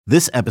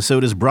This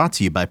episode is brought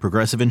to you by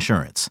Progressive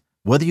Insurance.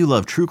 Whether you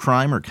love true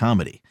crime or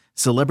comedy,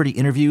 celebrity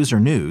interviews or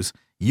news,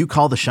 you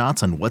call the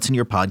shots on what's in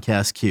your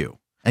podcast queue.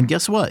 And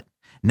guess what?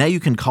 Now you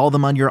can call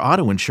them on your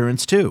auto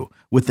insurance too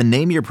with the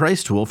Name Your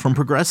Price tool from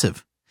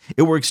Progressive.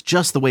 It works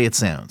just the way it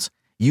sounds.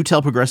 You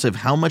tell Progressive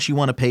how much you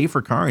want to pay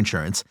for car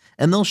insurance,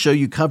 and they'll show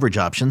you coverage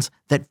options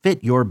that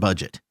fit your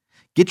budget.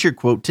 Get your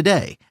quote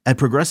today at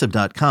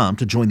Progressive.com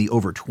to join the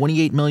over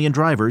 28 million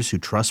drivers who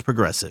trust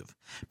Progressive.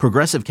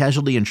 Progressive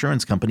Casualty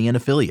Insurance Company and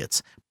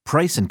Affiliates.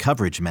 Price and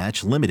coverage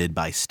match limited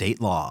by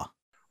state law.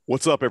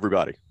 What's up,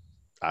 everybody?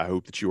 I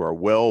hope that you are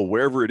well,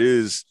 wherever it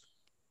is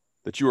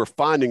that you are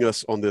finding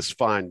us on this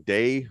fine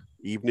day,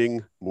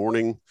 evening,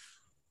 morning,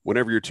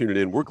 whenever you're tuning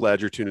in. We're glad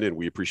you're tuning in.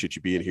 We appreciate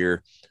you being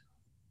here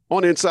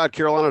on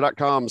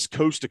InsideCarolina.com's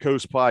Coast to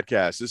Coast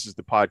podcast. This is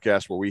the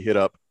podcast where we hit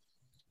up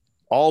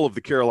all of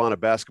the Carolina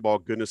basketball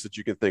goodness that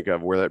you can think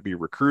of, whether that be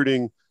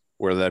recruiting,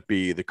 whether that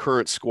be the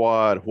current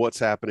squad, what's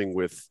happening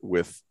with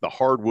the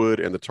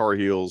hardwood and the Tar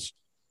Heels,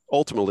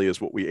 ultimately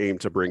is what we aim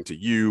to bring to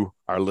you,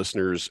 our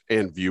listeners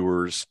and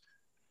viewers,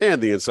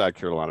 and the Inside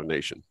Carolina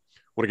Nation.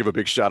 I want to give a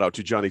big shout out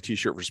to Johnny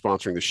T-Shirt for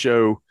sponsoring the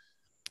show,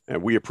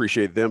 and we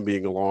appreciate them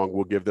being along.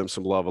 We'll give them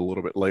some love a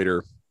little bit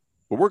later,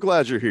 but we're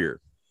glad you're here.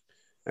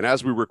 And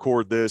as we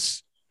record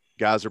this,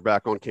 guys are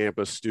back on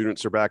campus.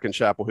 Students are back in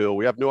Chapel Hill.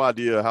 We have no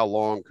idea how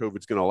long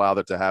COVID's going to allow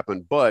that to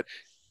happen, but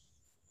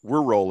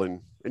we're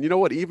rolling. And you know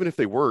what? Even if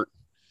they weren't,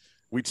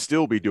 we'd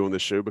still be doing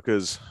this show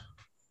because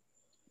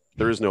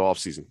there is no off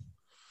season.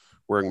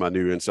 Wearing my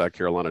new Inside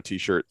Carolina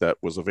T-shirt that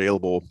was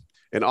available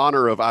in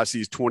honor of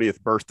IC's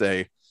 20th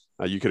birthday.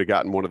 You could have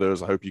gotten one of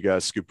those. I hope you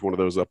guys scooped one of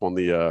those up on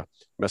the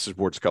message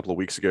boards a couple of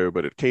weeks ago,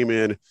 but it came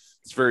in.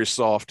 It's very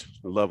soft,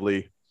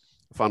 lovely.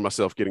 I find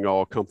myself getting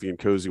all comfy and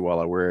cozy while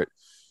I wear it.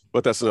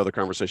 But that's another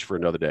conversation for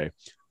another day.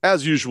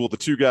 As usual, the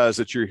two guys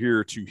that you're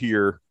here to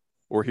hear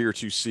or here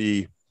to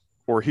see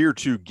or here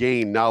to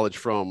gain knowledge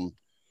from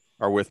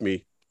are with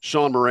me.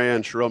 Sean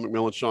Moran, Sherelle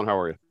McMillan. Sean, how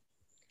are you?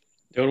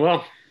 Doing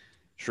well.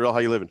 Sherelle, how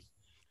you living?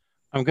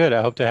 I'm good.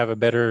 I hope to have a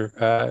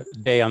better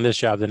day on this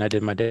job than I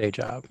did my day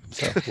job.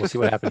 So we'll see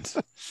what happens.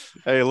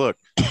 Hey, look,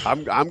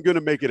 I'm going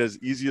to make it as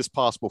easy as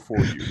possible for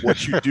you.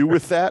 What you do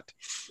with that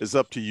is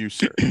up to you,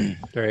 sir.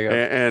 There you go.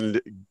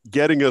 And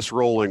getting us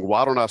rolling,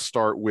 why don't I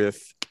start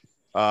with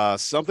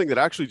something that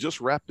actually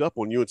just wrapped up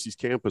on UNC's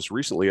campus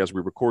recently as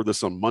we record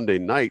this on Monday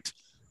night,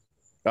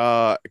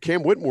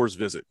 Cam Whitmore's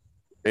visit.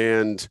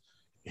 And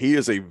he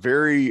is a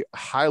very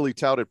highly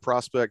touted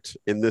prospect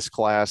in this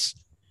class,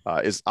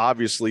 is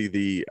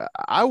obviously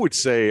I would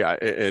say,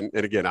 and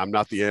again, I'm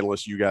not the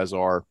analyst, you guys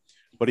are,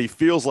 but he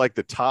feels like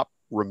the top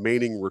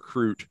remaining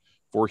recruit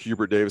for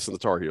Hubert Davis and the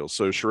Tar Heels.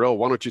 So Sherelle,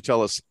 why don't you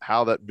tell us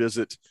how that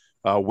visit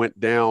went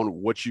down,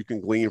 what you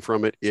can glean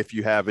from it, if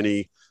you have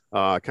any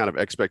kind of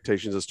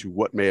expectations as to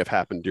what may have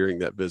happened during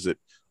that visit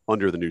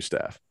under the new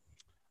staff.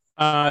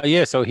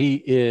 Yeah, so he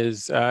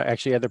is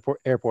actually at the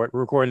airport.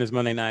 We're recording this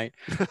Monday night.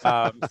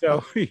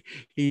 So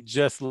he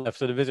just left.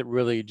 So the visit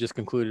really just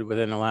concluded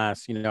within the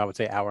last, I would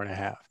say hour and a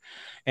half.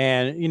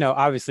 And,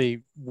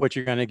 obviously what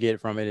you're going to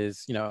get from it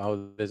is, oh,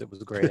 the visit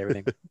was great.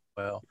 Everything was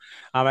well.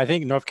 I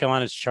think North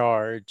Carolina's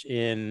charge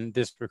in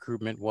this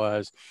recruitment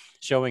was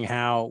showing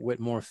how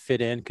Whitmore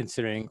fit in,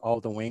 considering all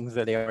the wings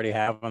that they already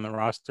have on the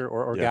roster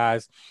or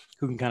guys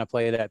who can kind of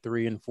play that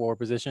 3 and 4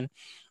 position.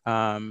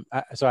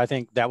 So I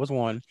think that was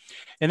one.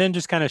 And then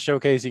just kind of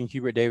showcasing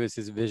Hubert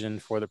Davis's vision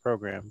for the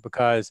program,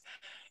 because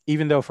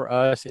even though for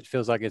us, it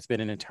feels like it's been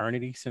an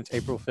eternity since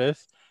April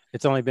 5th,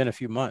 it's only been a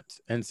few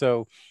months. And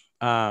so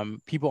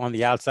people on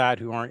the outside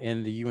who aren't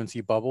in the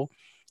UNC bubble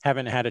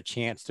haven't had a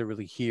chance to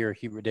really hear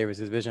Hubert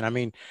Davis's vision. I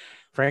mean,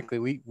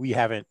 frankly, we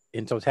haven't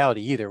in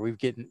totality either. We've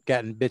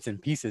gotten bits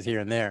and pieces here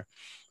and there.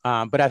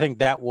 But I think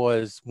that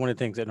was one of the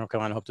things that North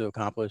Carolina hoped to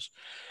accomplish.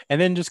 And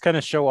then just kind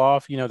of show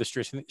off,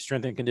 the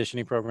strength and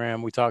conditioning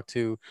program. We talked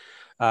to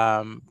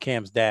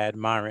Cam's dad,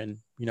 Myron,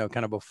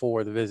 kind of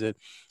before the visit.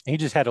 And he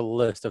just had a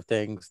list of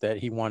things that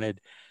he wanted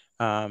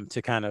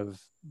to kind of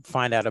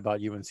find out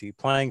about UNC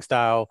playing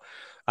style,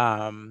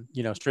 strength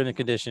and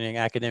conditioning,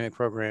 academic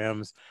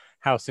programs,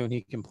 how soon he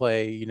can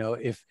play,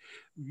 if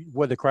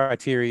what the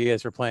criteria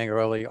is for playing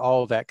early,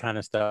 all that kind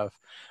of stuff.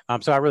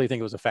 So I really think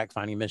it was a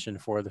fact-finding mission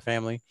for the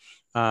family.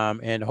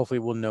 And hopefully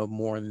we'll know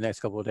more in the next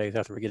couple of days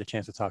after we get a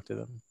chance to talk to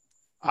them.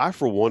 I,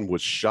 for one,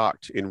 was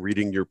shocked in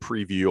reading your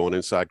preview on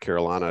Inside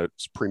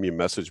Carolina's premium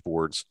message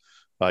boards,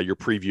 your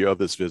preview of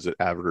this visit,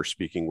 Avatar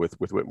speaking with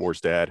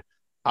Whitmore's dad.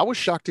 I was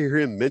shocked to hear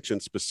him mention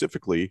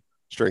specifically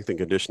strength and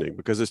conditioning,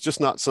 because it's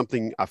just not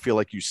something I feel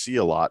like you see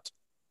a lot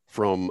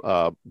from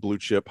blue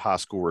chip high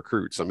school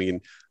recruits. I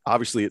mean,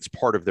 obviously it's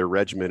part of their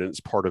regimen and it's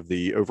part of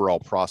the overall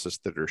process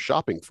that they're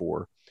shopping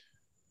for.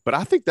 But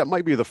I think that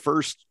might be the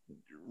first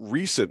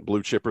recent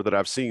blue chipper that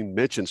I've seen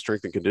mention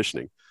strength and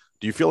conditioning.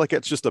 Do you feel like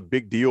it's just a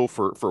big deal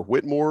for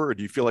Whitmore, or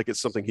do you feel like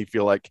it's something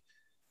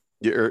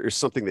or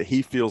something that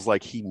he feels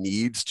like he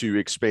needs to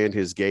expand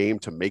his game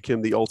to make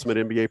him the ultimate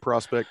NBA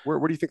prospect? Where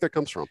do you think that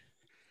comes from?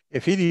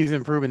 if he needs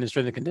improvement in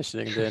strength and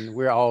conditioning, then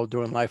we're all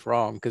doing life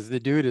wrong, because the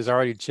dude is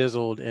already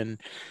chiseled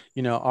and,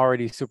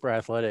 already super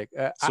athletic.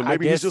 So I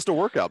maybe he's guess, just a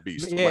workout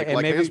beast, yeah, and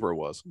like maybe Hansbrough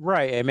was.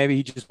 right, and maybe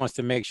he just wants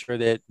to make sure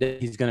that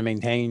he's going to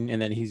maintain,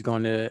 and that he's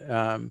going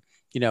to,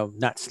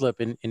 not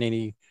slip in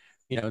any,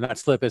 not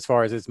slip as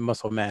far as his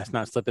muscle mass,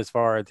 not slip as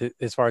far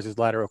as his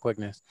lateral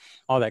quickness,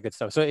 all that good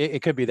stuff. So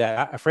it could be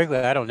that. Frankly,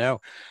 I don't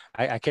know.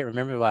 I can't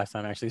remember the last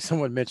time actually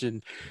someone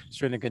mentioned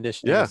strength and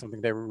conditioning Yeah. as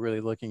something they were really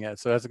looking at.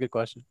 So that's a good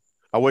question.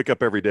 I wake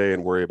up every day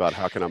and worry about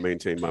how can I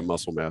maintain my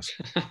muscle mass.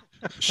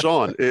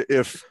 Sean,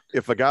 if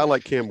a guy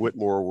like Cam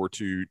Whitmore were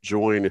to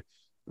join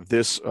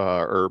this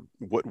or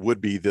what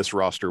would be this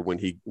roster when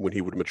he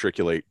would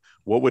matriculate,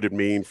 what would it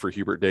mean for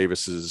Hubert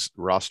Davis's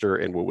roster,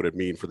 and what would it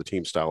mean for the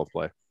team style of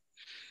play?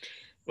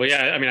 Well,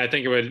 yeah, I mean, I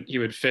think he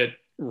would fit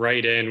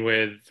right in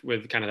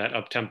with kind of that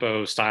up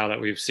tempo style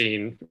that we've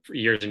seen for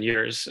years and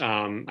years.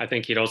 I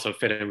think he'd also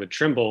fit in with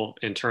Trimble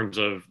in terms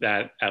of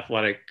that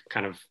athletic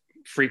kind of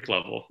freak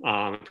level,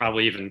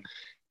 probably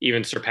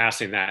even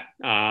surpassing that.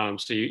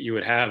 So you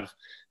would have,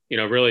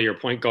 really your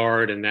point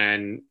guard, and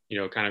then,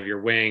 kind of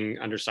your wing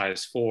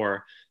undersized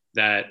four,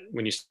 that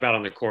when you step out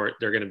on the court,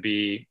 they're going to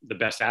be the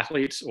best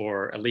athletes,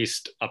 or at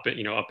least up in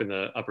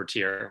the upper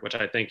tier, which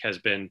I think has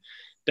been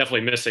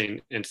definitely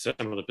missing in some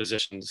of the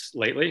positions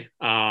lately.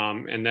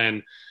 And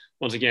then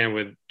once again,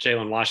 with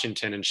Jalen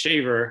Washington and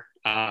Shaver,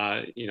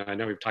 I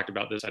know we've talked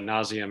about this ad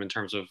nauseum in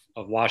terms of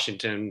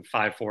Washington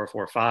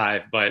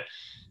 5-4-4-5, but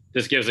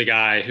this gives a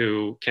guy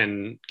who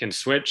can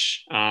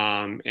switch,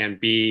 and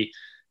be,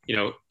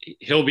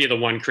 he'll be the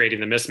one creating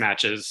the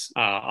mismatches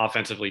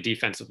offensively,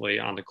 defensively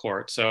on the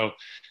court. So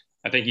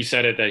I think you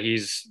said it, that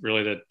he's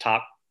really the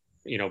top,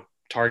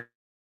 target.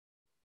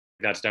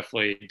 That's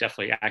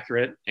definitely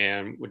accurate,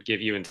 and would give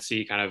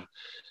UNC kind of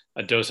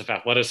a dose of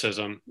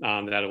athleticism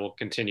that it will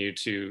continue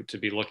to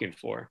be looking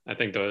for. I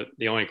think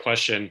the only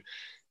question,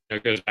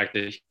 goes back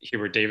to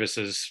Hubert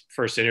Davis's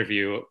first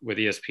interview with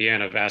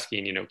ESPN of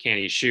asking, can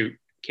he shoot?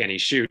 Can he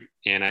shoot?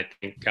 And I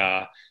think,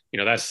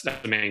 that's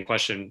the main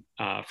question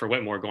for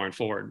Whitmore going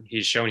forward.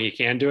 He's shown he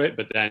can do it,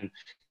 but then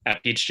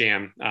at Peach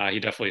Jam,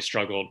 he definitely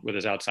struggled with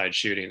his outside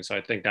shooting. So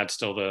I think that's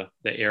still the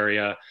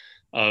area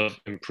of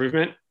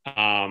improvement.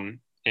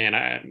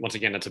 And once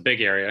again, that's a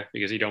big area,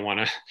 because you don't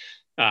want to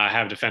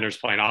have defenders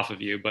playing off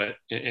of you. But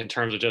in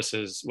terms of just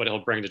what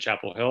he'll bring to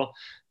Chapel Hill,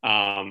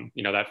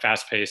 that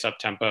fast pace, up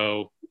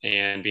tempo,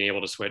 and being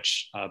able to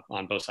switch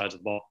on both sides of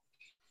the ball.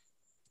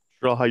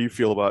 Terrell, how you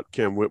feel about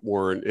Cam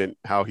Whitmore and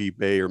how he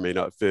may or may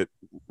not fit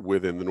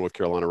within the North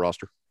Carolina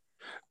roster?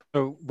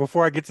 So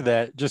before I get to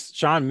that, just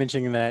Sean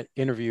mentioning that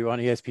interview on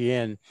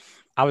ESPN,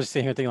 I was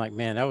sitting here thinking, like,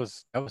 man, that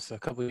was a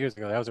couple of years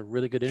ago. That was a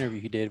really good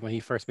interview he did when he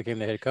first became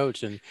the head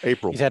coach, and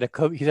April. He's had a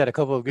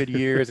couple of good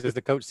years as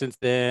the coach since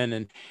then,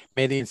 and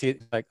made the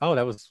NCAA, like, oh,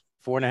 that was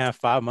 4.5,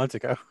 5 months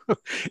ago.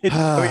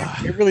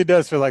 it really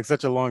does feel like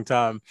such a long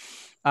time.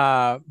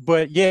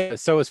 But yeah,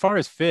 so as far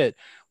as fit,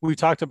 we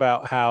talked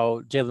about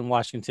how Jalen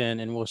Washington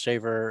and Will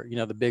Shaver,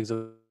 the bigs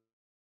are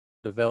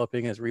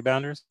developing as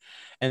rebounders.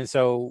 And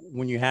so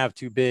when you have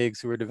two bigs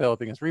who are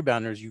developing as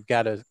rebounders, you've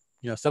got to,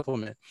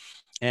 supplement.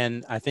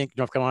 And I think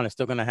North Carolina is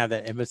still going to have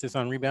that emphasis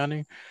on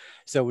rebounding.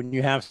 So when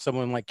you have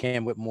someone like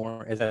Cam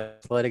Whitmore, as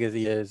athletic as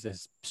he is,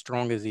 as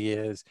strong as he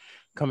is,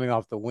 coming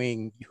off the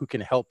wing, who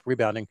can help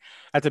rebounding,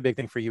 that's a big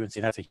thing for UNC.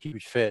 And that's a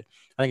huge fit.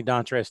 I think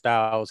Dontrez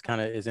Styles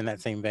kind of is in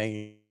that same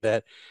vein,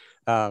 that,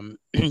 I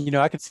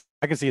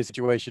could see a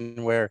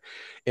situation where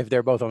if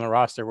they're both on the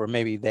roster, where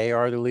maybe they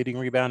are the leading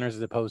rebounders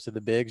as opposed to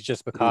the bigs,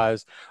 just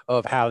because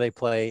of how they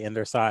play and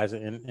their size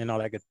and all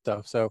that good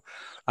stuff. So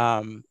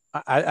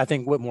I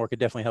think Whitmore could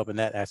definitely help in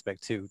that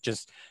aspect too.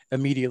 Just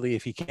immediately,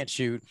 if he can't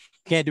shoot,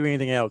 can't do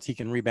anything else, he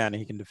can rebound and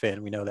he can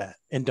defend. We know that,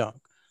 and dunk.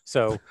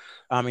 So,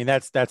 I mean,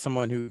 that's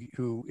someone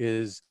who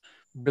is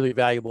really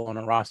valuable on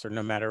a roster,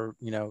 no matter,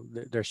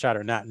 their shot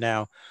or not.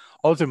 Now,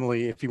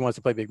 ultimately, if he wants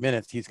to play big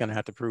minutes, he's going to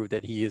have to prove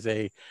that he is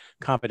a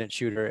competent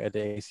shooter at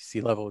the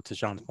ACC level, to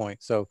Sean's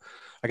point. So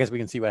I guess we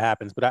can see what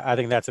happens. But I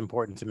think that's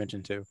important to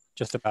mention too,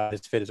 just about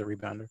his fit as a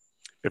rebounder.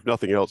 If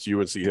nothing else,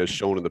 UNC has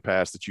shown in the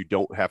past that you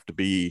don't have to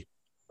be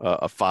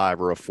a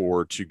 5 or a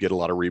 4 to get a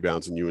lot of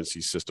rebounds in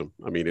UNC's system.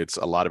 I mean,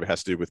 a lot of it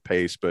has to do with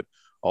pace, but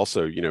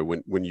also,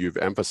 when you've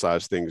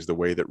emphasized things the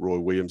way that Roy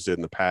Williams did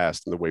in the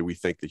past, and the way we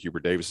think that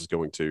Hubert Davis is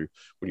going to,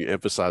 when you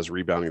emphasize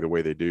rebounding the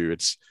way they do,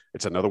 it's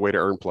another way to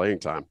earn playing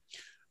time.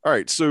 All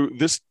right, so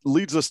this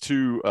leads us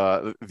to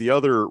the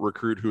other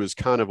recruit who is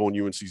kind of on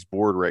UNC's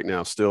board right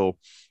now still,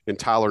 in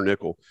Tyler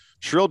Nickel.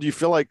 Sherelle, do you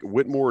feel like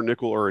Whitmore and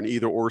Nickel are an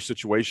either-or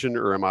situation,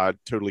 or am I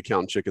totally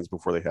counting chickens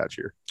before they hatch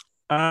here?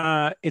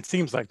 It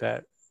seems like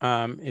that.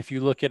 If you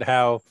look at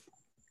how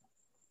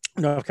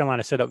North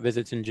Carolina set up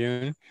visits in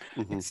June,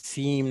 it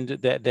seemed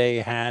that they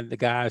had the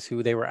guys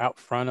who they were out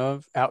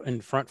in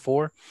front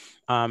for,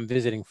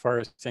 visiting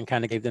first, and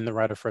kind of gave them the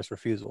right of first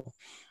refusal.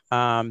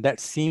 That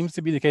seems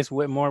to be the case with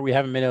Whitmore. We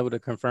haven't been able to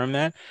confirm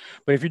that,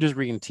 but if you're just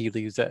reading tea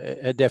leaves,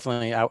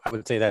 definitely I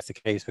would say that's the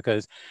case,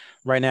 because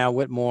right now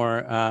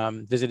Whitmore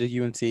visited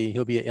UNC.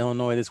 He'll be at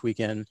Illinois this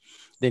weekend.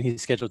 Then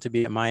he's scheduled to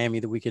be at Miami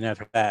the weekend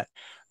after that.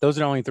 Those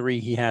are the only three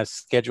he has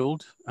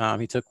scheduled.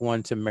 He took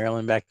one to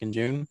Maryland back in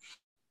June.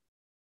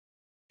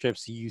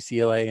 Trips to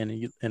UCLA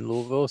and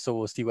Louisville, so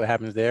we'll see what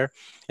happens there.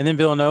 And then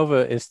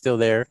Villanova is still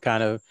there,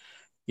 kind of,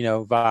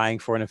 vying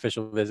for an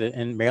official visit,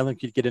 and Maryland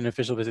could get an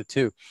official visit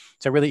too.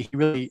 So he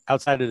really,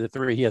 outside of the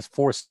three, he has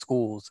four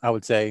schools, I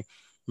would say: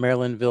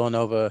 Maryland,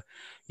 Villanova,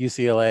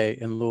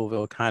 UCLA, and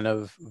Louisville, kind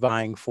of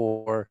vying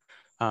for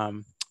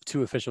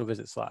two official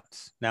visit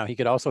slots. Now he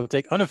could also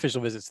take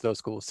unofficial visits to those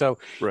schools. So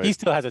he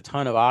still has a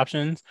ton of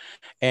options.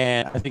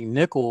 And I think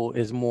nickel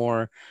is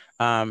more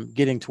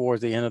getting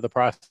towards the end of the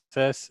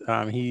process.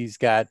 He's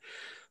got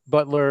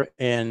Butler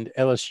and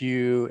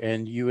LSU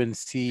and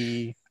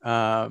UNC.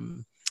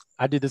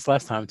 I did this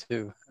last time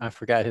too. I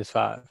forgot his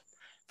five.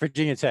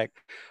 Virginia Tech.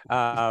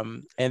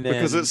 And then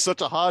because it's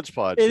such a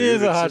hodgepodge. It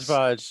is a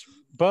hodgepodge.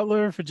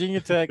 Butler, Virginia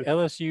Tech,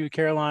 LSU,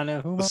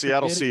 Carolina, the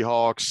Seattle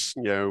Seahawks,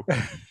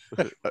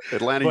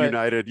 Atlanta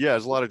United. Yeah,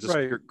 there's a lot of just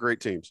great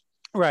teams.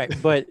 Right,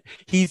 but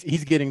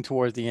he's getting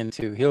towards the end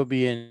too. He'll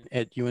be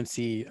at UNC.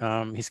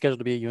 He's scheduled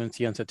to be at UNC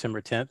on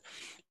September 10th.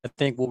 I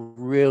think we'll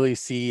really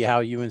see how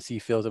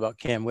UNC feels about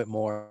Cam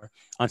Whitmore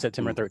on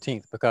September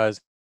 13th,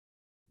 because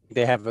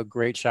they have a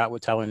great shot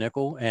with Tyler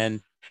Nickel, and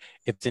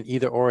if it's an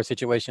either or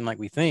situation like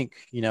we think,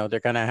 they're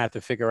going to have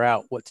to figure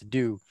out what to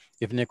do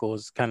if Nickel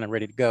is kind of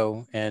ready to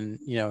go. And,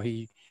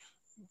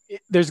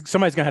 there's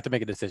somebody's going to have to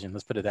make a decision.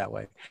 Let's put it that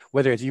way.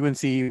 Whether it's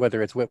UNC,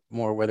 whether it's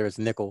Whitmore, whether it's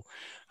Nickel,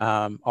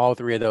 all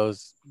three of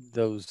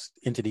those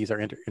entities are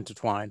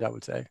intertwined, I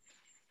would say.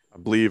 I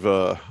believe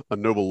a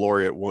Nobel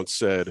laureate once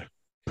said,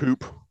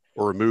 "Poop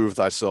or remove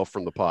thyself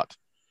from the pot,"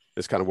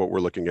 is kind of what we're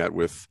looking at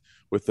with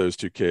those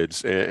two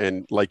kids.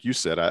 And like you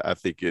said, I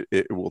think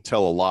it will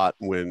tell a lot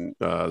when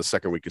the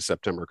second week of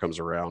September comes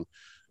around,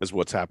 as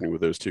what's happening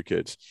with those two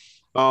kids.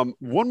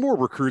 One more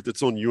recruit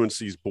that's on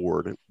UNC's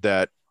board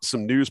that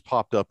some news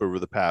popped up over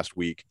the past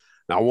week.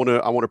 Now,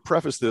 I want to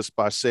preface this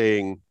by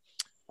saying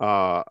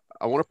I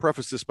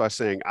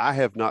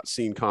have not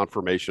seen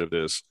confirmation of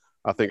this.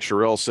 I think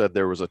Sherelle said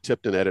there was a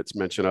Tipton Edits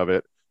mention of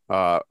it.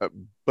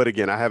 But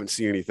again, I haven't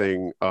seen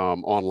anything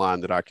online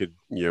that I could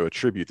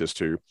attribute this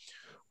to.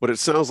 But it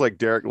sounds like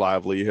Derek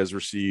Lively has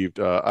received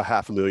a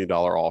 $500,000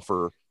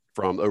 offer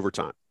from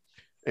Overtime.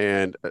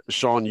 And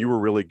Sean, you were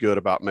really good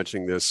about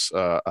mentioning this.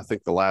 I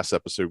think the last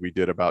episode we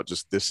did about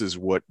just this is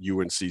what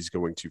UNC is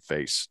going to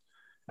face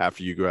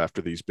after you go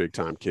after these big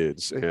time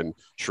kids. And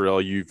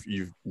Sherelle,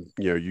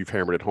 you've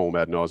hammered it home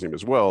ad nauseum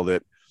as well,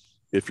 that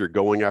if you're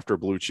going after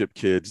blue chip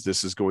kids,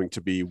 this is going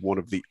to be one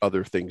of the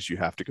other things you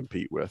have to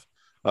compete with.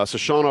 So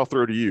Sean, I'll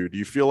throw to you. Do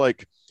you feel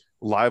like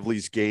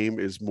Lively's game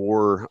is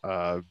more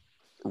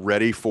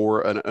ready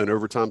for an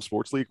Overtime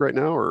sports league right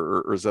now,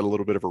 or is that a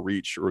little bit of a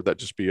reach, or would that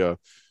just be a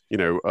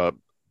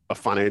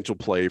financial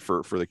play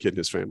for the kid and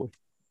his family?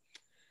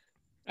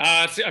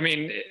 I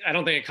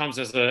don't think it comes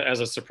as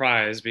a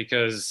surprise,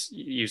 because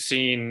you've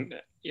seen,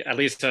 at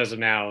least as of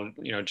now,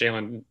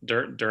 Jalen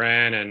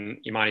Duran and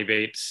Imani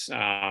Bates,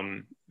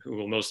 who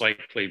will most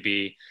likely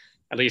be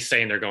at least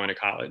saying they're going to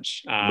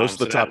college. Most of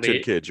the top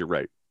 10 kids, you're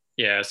right.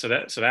 Yeah, so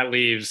that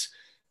leaves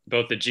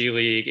both the G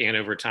League and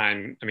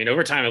Overtime. I mean,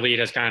 Overtime Elite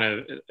has kind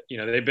of,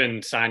 they've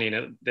been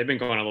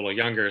going a little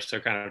younger, so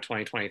kind of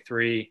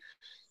 2023,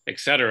 et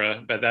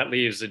cetera. But that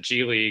leaves the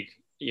G League,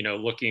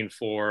 looking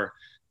for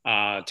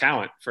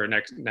talent for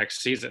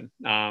next season.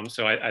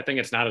 So I think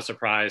it's not a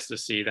surprise to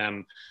see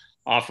them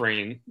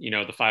offering, the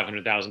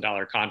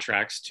 $500,000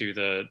 contracts to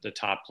the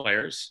top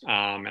players.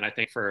 And I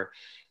think for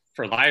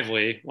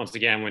Lively, once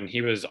again, when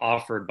he was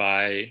offered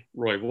by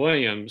Roy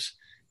Williams,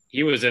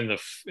 he was in the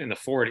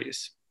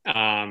 40s.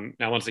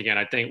 Now, once again,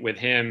 I think with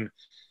him,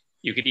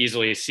 you could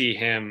easily see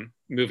him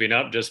moving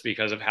up just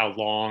because of how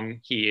long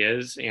he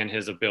is and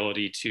his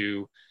ability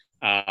to,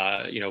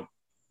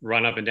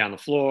 run up and down the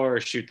floor,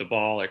 shoot the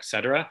ball, et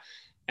cetera.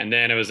 And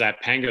then it was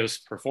that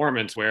Pangos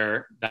performance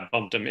where that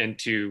bumped him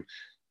into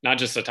not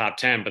just the top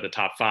 10, but the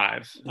top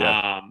 5.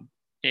 Yeah.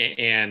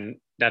 And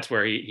that's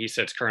where he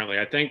sits currently.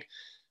 I think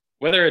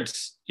whether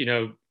it's,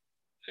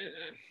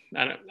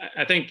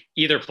 I think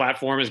either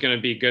platform is going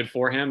to be good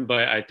for him,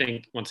 but I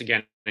think once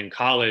again in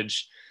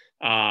college,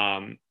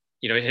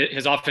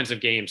 his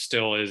offensive game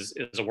still is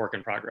a work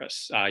in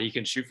progress. He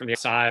can shoot from the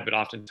outside, but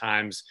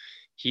oftentimes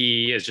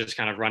he is just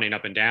kind of running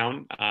up and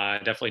down.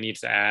 Definitely needs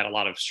to add a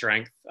lot of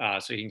strength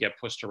so he can get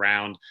pushed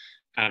around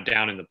kind of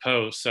down in the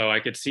post. So I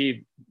could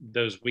see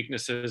those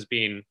weaknesses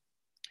being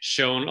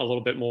shown a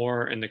little bit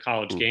more in the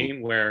college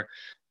game, where,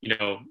 in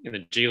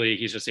the G League,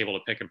 he's just able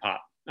to pick and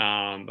pop.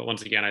 But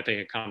once again, I think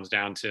it comes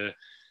down to,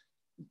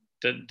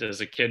 does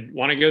a kid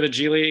want to go to the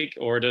G League,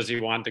 or does he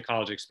want the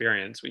college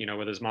experience?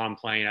 With his mom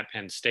playing at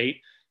Penn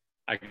State,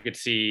 I could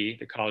see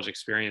the college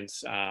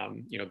experience,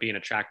 being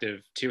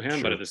attractive to him.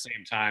 Sure. But at the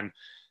same time,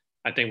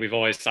 I think we've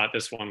always thought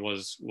this one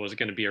was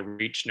going to be a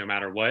reach no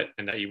matter what,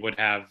 and that you would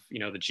have,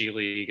 the G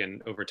League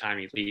and overtime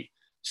elite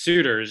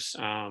suitors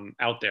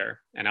out there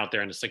in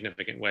a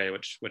significant way,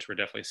 which we're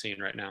definitely seeing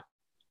right now.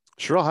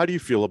 Sherelle, how do you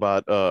feel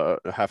about a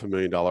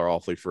 $500,000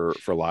 offly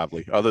for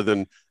Lively? Other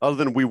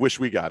than we wish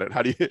we got it,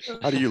 how do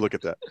you look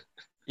at that?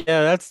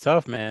 Yeah, that's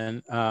tough,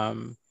 man.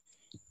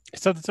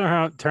 It's tough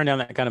to turn down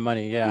that kind of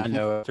money. Yeah, I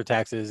know after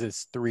taxes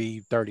it's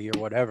 $330 or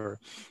whatever,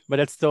 but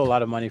that's still a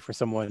lot of money for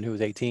someone who's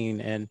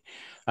 18, and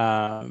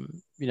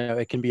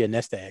it can be a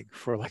nest egg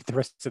for like the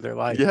rest of their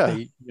life. Yeah.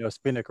 If they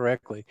spend it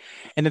correctly.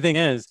 And the thing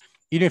is,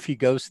 even if he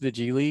goes to the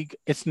G League,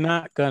 it's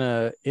not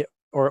gonna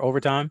or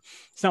overtime,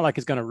 it's not like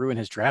it's gonna ruin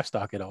his draft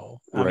stock at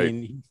all. Right. I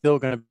mean, he's still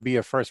gonna be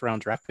a first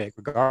round draft pick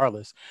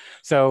regardless.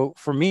 So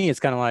for me, it's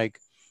kind of like,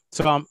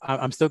 so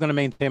I'm still gonna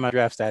maintain my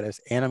draft status,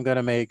 and I'm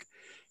gonna make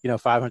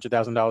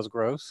 $500,000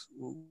 gross.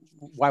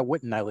 Why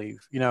wouldn't I leave?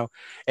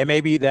 And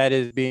maybe that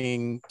is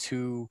being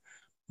too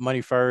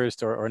money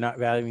first or not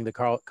valuing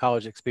the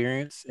college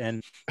experience.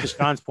 And to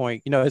Sean's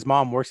point, his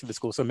mom works at the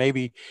school, so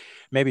maybe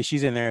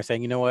she's in there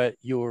saying, you know what,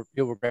 you'll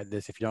regret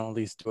this if you don't at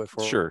least do it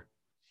for sure,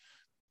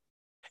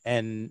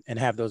 and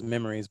have those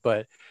memories.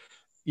 But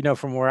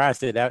from where I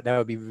sit, that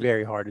would be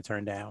very hard to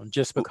turn down,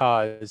 just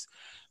because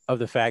of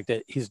the fact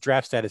that his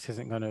draft status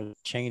isn't going to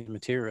change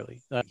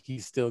materially. Like,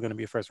 he's still going to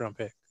be a first round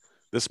pick.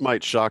 This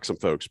might shock some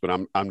folks, but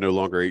I'm no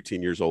longer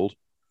 18 years old,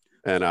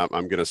 and I'm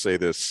going to say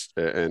this,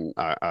 and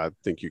I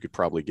think you could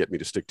probably get me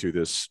to stick to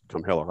this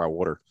come hell or high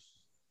water.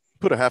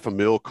 Put a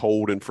 $500,000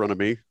 cold in front of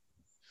me.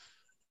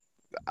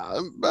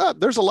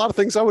 There's a lot of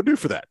things I would do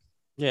for that.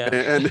 Yeah,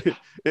 and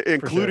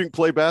including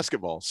play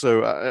basketball.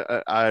 So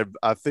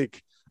I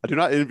think I do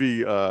not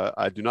envy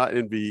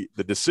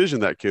the decision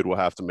that kid will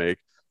have to make,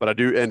 but I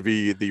do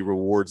envy the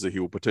rewards that he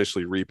will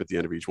potentially reap at the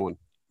end of each one.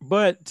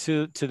 But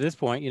to this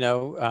point,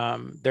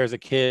 there's a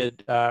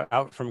kid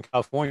out from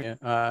California,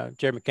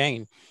 Jared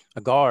McCain,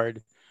 a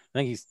guard. I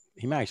think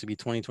he might actually be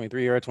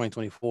 2023 or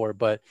 2024,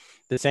 but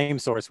the same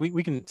source,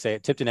 we can say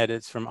it, Tipton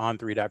Edits from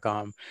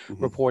on3.com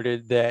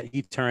reported that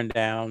he turned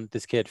down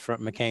this kid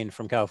from McCain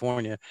from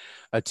California,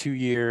 a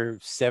 2-year,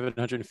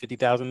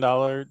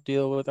 $750,000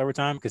 deal with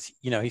overtime, because,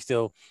 he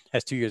still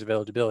has 2 years of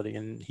eligibility,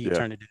 and he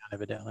turned it down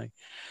evidently.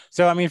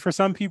 So, I mean, for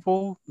some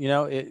people,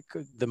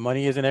 the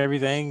money isn't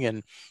everything,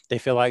 and they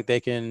feel like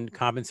they can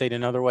compensate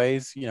in other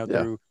ways,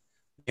 through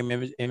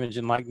image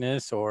and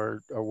likeness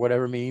or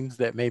whatever means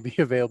that may be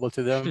available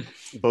to them.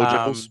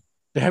 Bojangles.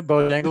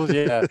 Bojangles,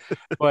 yeah.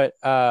 But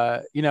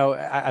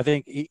I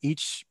think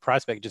each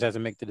prospect just has to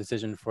make the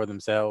decision for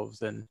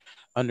themselves and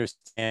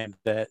understand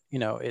that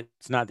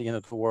it's not the end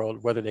of the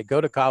world whether they go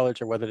to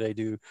college or whether they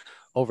do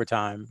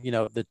overtime.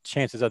 The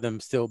chances of them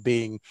still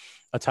being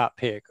a top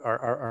pick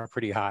are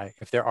pretty high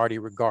if they're already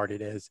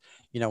regarded as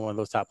one of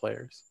those top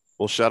players.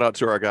 Well, shout out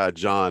to our guy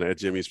John at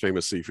Jimmy's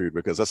Famous Seafood,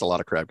 because that's a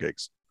lot of crab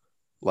cakes.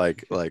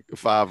 Like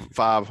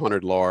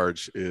 500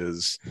 large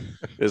is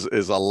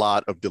a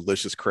lot of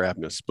delicious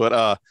crabness. But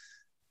I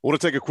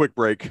want to take a quick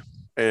break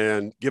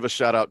and give a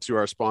shout out to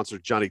our sponsor,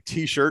 Johnny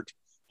T-Shirt.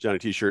 Johnny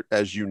T-Shirt,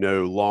 as you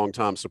know,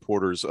 longtime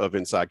supporters of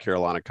Inside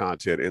Carolina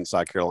content,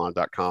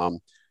 InsideCarolina.com,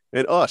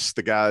 and us,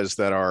 the guys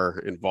that are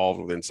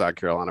involved with Inside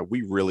Carolina.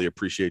 We really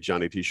appreciate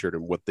Johnny T-Shirt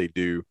and what they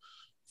do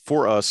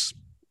for us,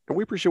 and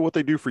we appreciate what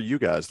they do for you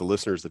guys, the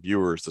listeners, the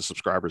viewers, the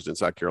subscribers to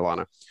Inside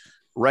Carolina.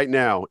 Right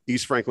now,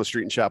 East Franklin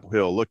Street in Chapel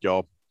Hill. Look,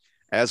 y'all,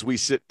 as we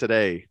sit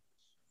today,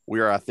 we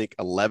are, I think,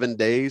 11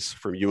 days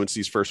from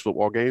UNC's first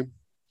football game.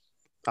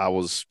 I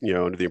was,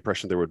 under the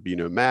impression there would be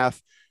no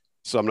math,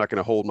 so I'm not going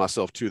to hold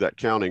myself to that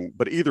counting.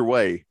 But either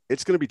way,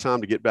 it's going to be time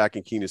to get back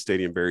in Kenan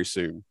Stadium very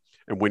soon.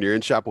 And when you're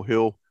in Chapel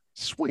Hill,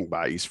 swing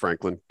by East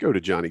Franklin, go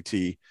to Johnny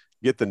T,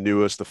 get the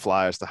newest, the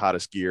flyest, the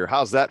hottest gear.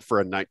 How's that for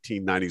a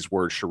 1990s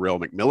word,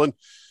 Sherelle McMillan?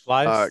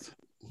 Flyest.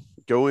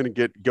 Go in and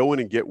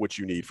get what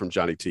you need from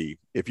Johnny T.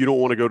 If you don't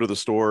want to go to the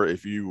store,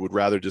 if you would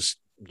rather just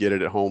get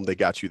it at home, they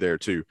got you there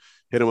too.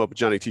 Hit them up at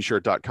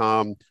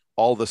johnnytshirt.com.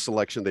 All the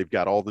selection, they've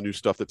got all the new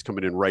stuff that's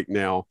coming in right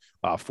now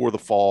for the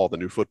fall, the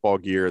new football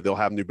gear. They'll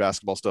have new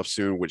basketball stuff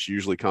soon, which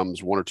usually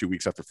comes 1 or 2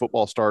 weeks after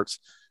football starts.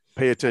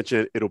 Pay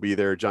attention. It'll be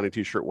there. Johnny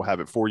T-Shirt will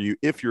have it for you.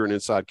 If you're an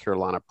Inside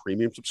Carolina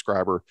premium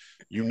subscriber,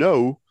 you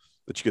know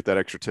that you get that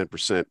extra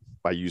 10%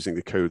 by using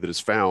the code that is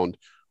found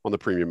on the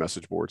premium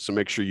message board. So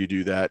make sure you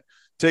do that.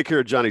 Take care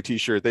of Johnny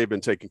T-Shirt. They've been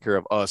taking care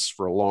of us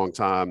for a long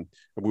time,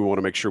 and we want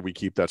to make sure we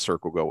keep that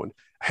circle going.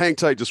 Hang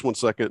tight just 1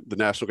 second. The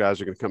national guys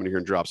are going to come in here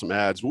and drop some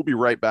ads. We'll be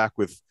right back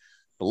with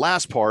the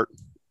last part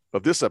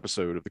of this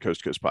episode of the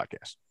Coast to Coast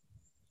podcast.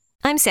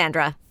 I'm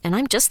Sandra, and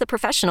I'm just the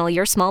professional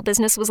your small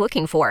business was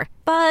looking for.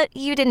 But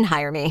you didn't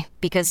hire me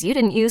because you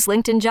didn't use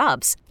LinkedIn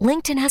Jobs.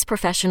 LinkedIn has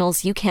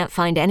professionals you can't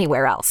find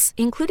anywhere else,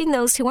 including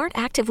those who aren't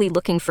actively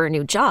looking for a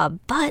new job,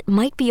 but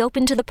might be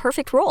open to the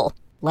perfect role,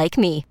 like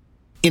me.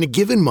 In a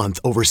given month,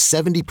 over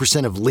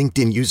 70% of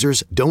LinkedIn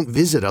users don't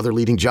visit other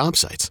leading job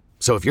sites.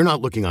 So if you're not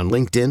looking on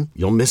LinkedIn,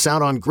 you'll miss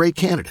out on great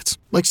candidates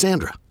like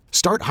Sandra.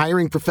 Start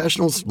hiring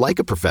professionals like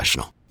a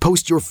professional.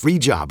 Post your free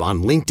job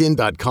on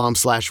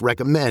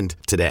linkedin.com/recommend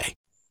today.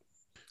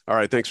 All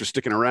right. Thanks for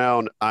sticking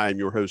around. I'm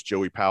your host,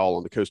 Joey Powell,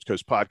 on the Coast to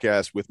Coast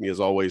podcast. With me, as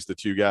always, the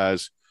two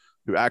guys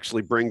who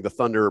actually bring the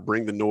thunder,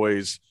 bring the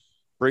noise,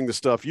 bring the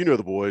stuff. You know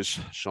the boys,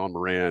 Sean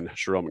Moran,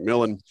 Sherelle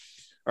McMillan.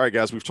 All right,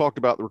 guys, we've talked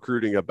about the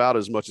recruiting about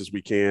as much as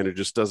we can. It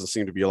just doesn't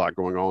seem to be a lot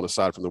going on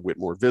aside from the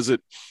Whitmore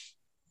visit.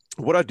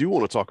 What I do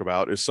want to talk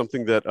about is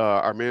something that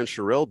our man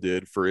Sherelle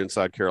did for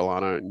Inside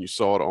Carolina, and you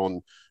saw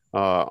it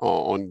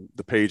on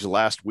the page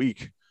last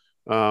week.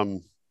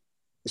 You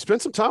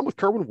spent some time with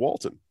Kerwin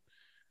Walton.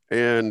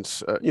 And,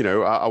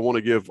 I want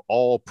to give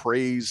all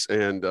praise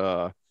and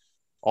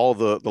all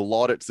the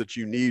laudits that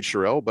you need,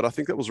 Sherelle, but I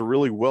think that was a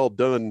really well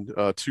done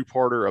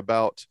two-parter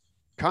about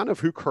kind of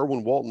who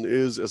Kerwin Walton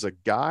is as a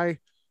guy,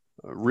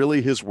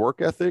 really his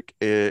work ethic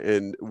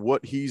and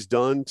what he's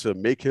done to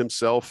make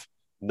himself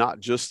not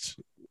just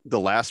the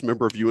last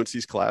member of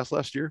UNC's class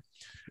last year.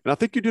 And I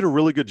think you did a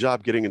really good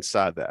job getting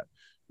inside that.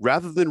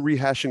 Rather than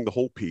rehashing the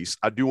whole piece,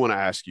 I do want to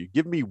ask you,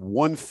 give me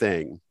one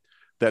thing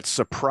that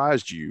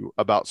surprised you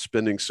about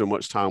spending so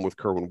much time with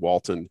Kerwin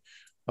Walton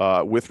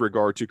with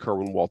regard to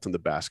Kerwin Walton, the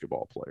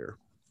basketball player?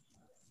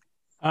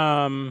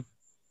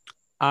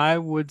 I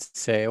would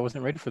say I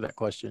wasn't ready for that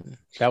question.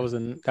 That was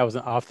an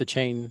off the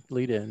chain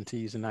lead in, to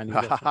use a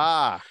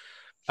 90s.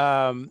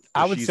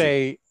 I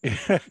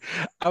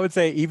would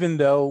say even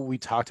though we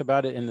talked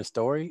about it in the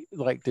story,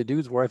 like the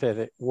dude's work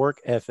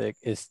ethic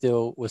was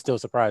still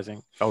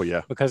surprising. Oh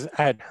yeah. Because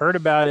I had heard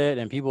about it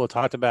and people had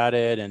talked about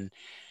it, and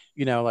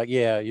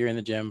yeah, you're in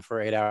the gym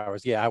for 8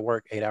 hours. Yeah, I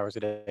work 8 hours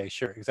a day.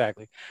 Sure,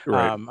 exactly.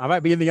 Right. I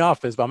might be in the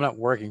office, but I'm not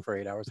working for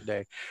 8 hours a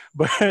day.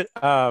 But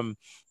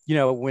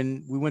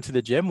when we went to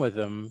the gym with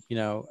him,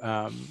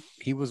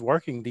 he was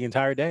working the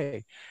entire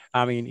day.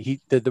 I mean,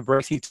 the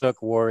breaks he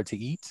took were to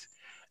eat,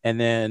 and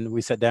then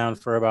we sat down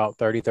for about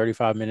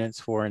 35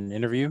 minutes for an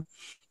interview,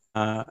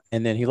 and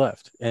then he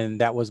left, and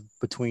that was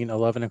between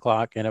 11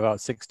 o'clock and about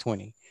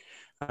 6:20.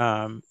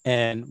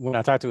 And when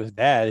I talked to his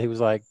dad, he was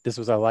like, "This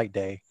was a light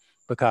day,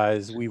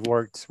 because we've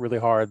worked really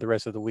hard the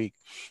rest of the week."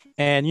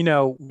 And,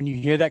 when you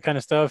hear that kind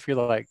of stuff, you're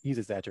like, he's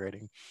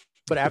exaggerating.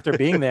 But after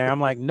being there, I'm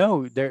like,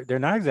 no, they're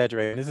not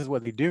exaggerating. This is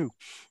what they do.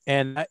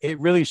 And it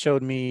really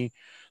showed me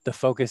the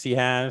focus he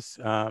has,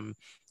 kind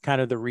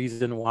of the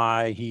reason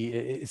why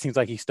it seems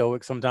like he's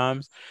stoic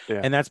sometimes.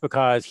 Yeah. And that's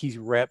because he's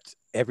repped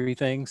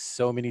everything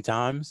so many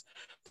times.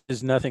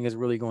 There's nothing is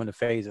really going to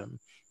phase him.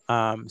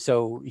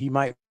 So he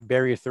might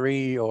bury a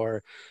three,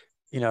 or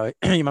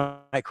you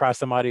might cross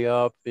somebody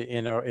up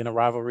in a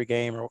rivalry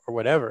game or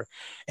whatever,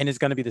 and it's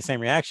going to be the same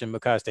reaction,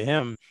 because to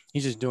him,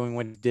 he's just doing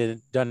what he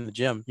done in the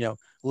gym,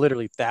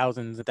 literally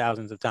thousands and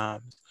thousands of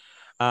times.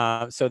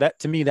 So that,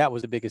 to me, that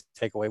was the biggest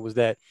takeaway, was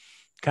that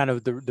kind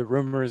of the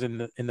rumors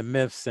and the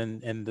myths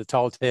and the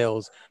tall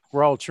tales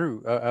were all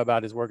true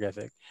about his work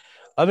ethic.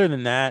 Other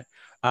than that,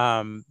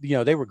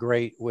 they were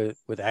great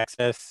with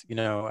access.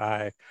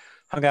 I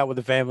hung out with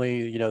the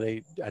family.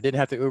 I didn't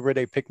have to Uber.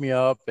 They picked me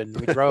up and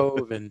we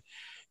drove, and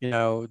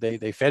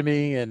they fed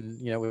me, and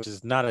which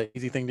is not an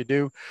easy thing to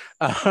do.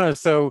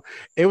 So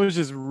it was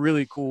just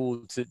really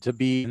cool to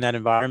be in that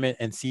environment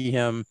and see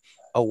him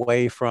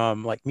away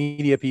from like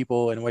media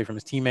people and away from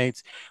his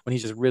teammates, when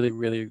he's just really,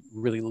 really,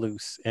 really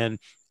loose. And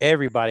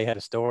everybody had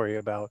a story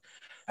about,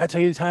 I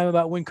tell you the time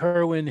about when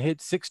Kerwin hit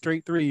 6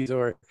 straight threes,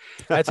 or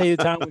I tell you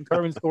the time when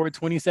Kerwin scored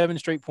 27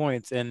 straight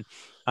points. And,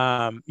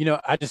 I'm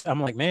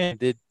like, man,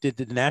 did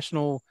the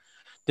national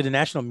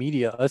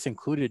media, us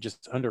included,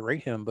 just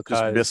underrate him? Because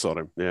just miss on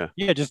him. Yeah.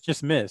 Yeah.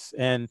 Just miss.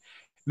 And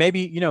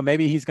maybe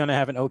he's going to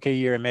have an okay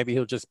year, and maybe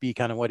he'll just be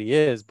kind of what he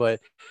is, but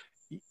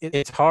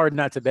it's hard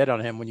not to bet on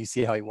him when you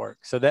see how he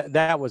works. So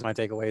that was my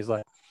takeaway, is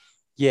like,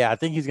 yeah, I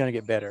think he's going to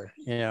get better.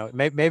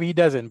 Maybe he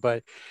doesn't,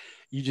 but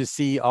you just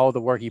see all the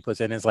work he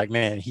puts in. It's like,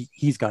 man,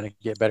 he's going to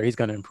get better. He's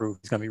going to improve.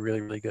 He's going to be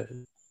really, really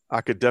good.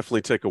 I could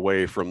definitely take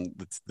away from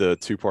the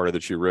two-parter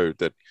that you wrote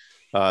that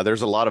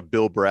there's a lot of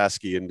Bill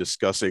Brasky in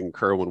discussing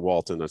Kerwin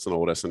Walton. That's an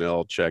old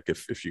SNL check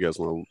if you guys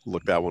want to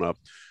look that one up.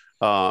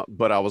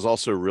 But I was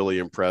also really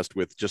impressed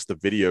with just the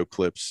video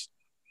clips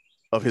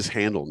of his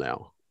handle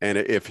now. And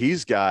if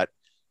he's got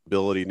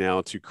ability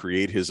now to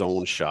create his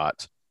own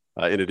shot,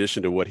 in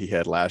addition to what he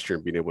had last year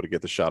and being able to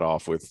get the shot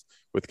off with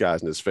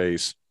guys in his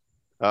face.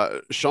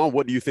 Sean,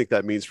 what do you think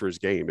that means for his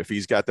game? If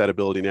he's got that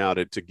ability now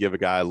to give a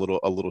guy a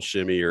little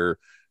shimmy or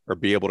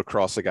be able to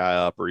cross a guy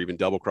up or even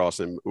double cross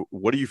him,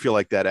 what do you feel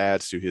like that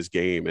adds to his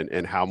game,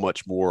 and how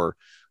much more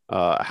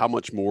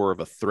of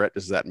a threat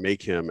does that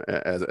make him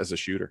as a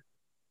shooter?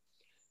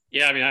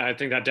 Yeah, I mean, I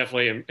think that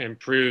definitely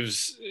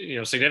improves,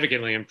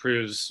 significantly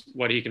improves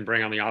what he can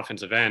bring on the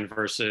offensive end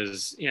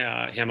versus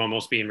him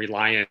almost being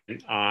reliant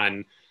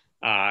on,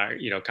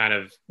 kind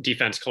of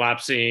defense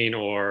collapsing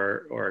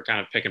or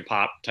kind of pick and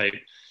pop type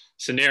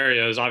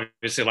scenarios.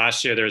 Obviously,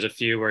 last year there was a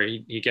few where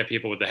he get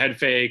people with the head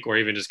fake or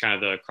even just kind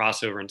of the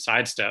crossover and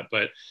sidestep.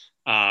 But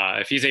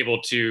if he's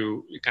able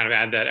to kind of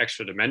add that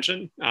extra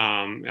dimension,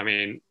 I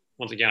mean,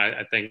 once again,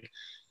 I think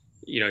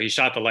he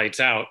shot the lights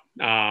out.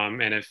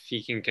 And if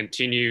he can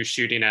continue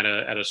shooting at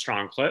a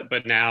strong clip,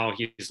 but now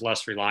he's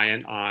less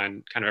reliant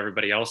on kind of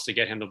everybody else to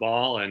get him the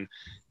ball. And,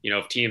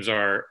 if teams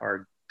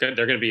are good,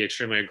 they're going to be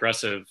extremely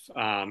aggressive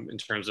in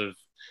terms of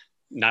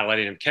not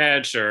letting him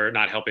catch or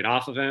not helping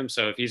off of him.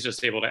 So if he's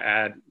just able to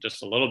add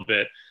just a little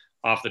bit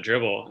off the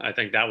dribble, I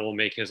think that will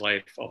make his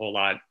life a whole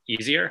lot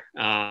easier.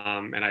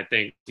 And I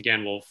think,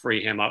 again, will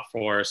free him up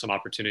for some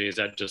opportunities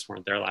that just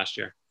weren't there last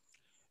year.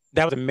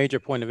 That was a major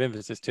point of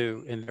emphasis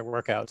too in their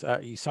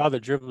workouts. You saw the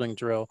dribbling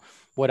drill.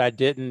 What I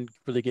didn't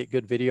really get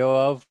good video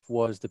of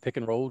was the pick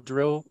and roll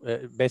drill.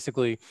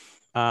 Basically,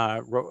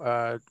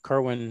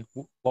 Kerwin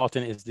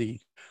Walton is the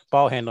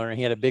ball handler, and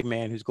he had a big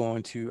man who's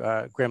going to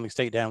Grambling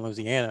State down in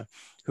Louisiana,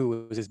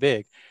 who was his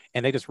big,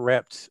 and they just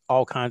repped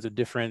all kinds of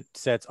different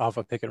sets off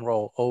of pick and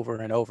roll over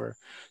and over.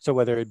 So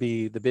whether it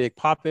be the big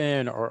pop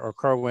in or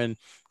Kerwin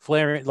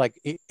flaring, like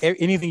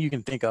anything you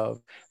can think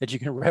of that you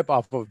can rep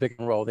off of pick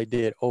and roll, they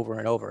did over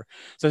and over.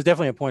 So it's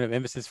definitely a point of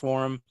emphasis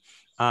for him.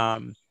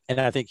 And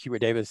I think Hubert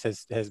Davis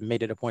has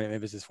made it a point of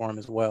emphasis for him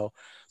as well.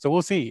 So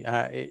we'll see.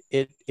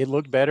 It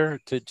looked better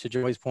to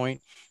Joey's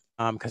point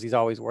because he's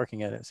always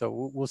working at it.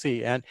 So we'll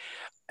see. And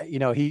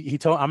he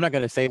told, I'm not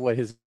going to say what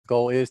his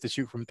goal is to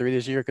shoot from three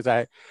this year because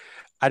I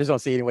just don't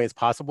see any way it's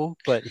possible.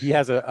 But he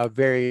has a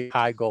very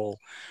high goal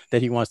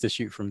that he wants to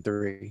shoot from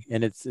three,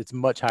 and it's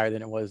much higher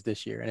than it was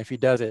this year. And if he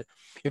does it,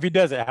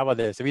 how about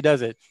this? If he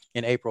does it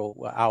in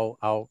April,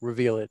 I'll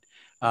reveal it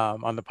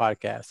on the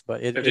podcast.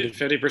 But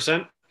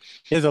 50%.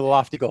 Is a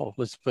lofty goal.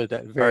 Let's put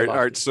that very all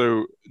right.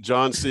 So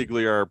John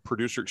Siegley, our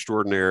producer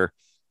extraordinaire,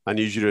 I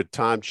need you to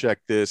time check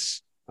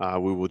this.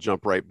 We will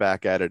jump right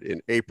back at it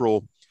in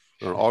April.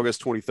 On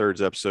August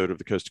 23rd's episode of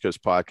the Coast to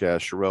Coast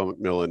podcast, Sherelle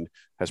McMillan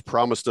has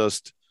promised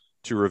us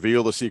to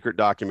reveal the secret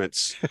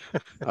documents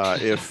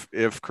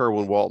if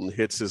Kerwin Walton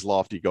hits his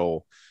lofty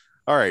goal.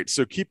 All right.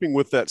 So keeping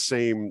with that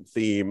same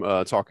theme,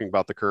 talking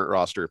about the current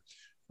roster,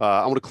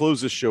 I want to close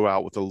this show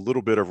out with a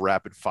little bit of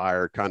rapid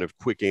fire, kind of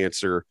quick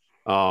answer,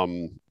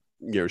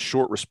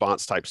 short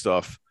response type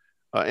stuff.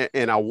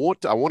 And I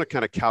want to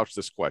kind of couch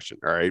this question.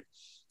 All right.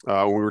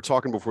 When we were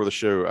talking before the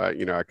show,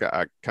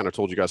 I kind of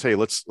told you guys, hey,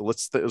 let's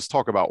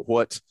talk about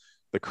what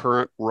the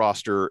current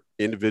roster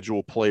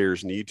individual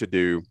players need to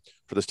do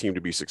for this team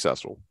to be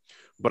successful.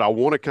 But I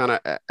want to kind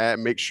of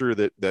make sure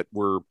that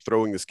we're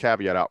throwing this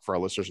caveat out for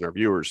our listeners and our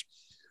viewers.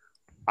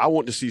 I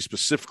want to see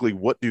specifically,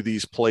 what do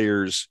these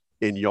players,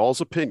 in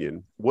y'all's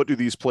opinion, what do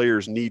these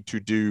players need to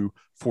do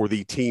for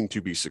the team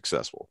to be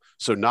successful?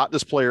 So not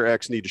does player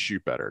X need to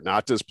shoot better?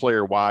 Not does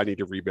player Y need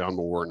to rebound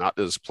more? Not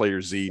does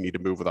player Z need to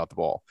move without the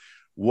ball?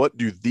 What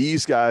do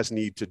these guys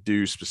need to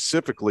do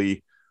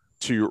specifically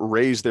to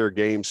raise their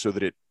game so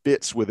that it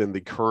fits within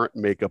the current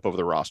makeup of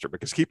the roster?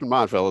 Because keep in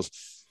mind,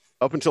 fellas,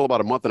 up until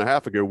about a month and a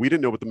half ago, we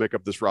didn't know what the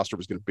makeup of this roster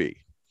was going to be.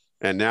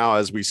 And now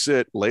as we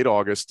sit late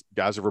August,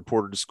 guys have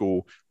reported to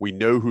school, we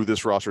know who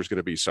this roster is going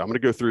to be. So I'm going to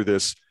go through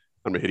this.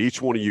 I'm going to hit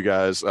each one of you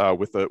guys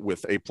with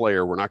a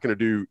player. We're not going to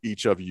do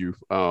each of you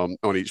on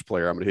each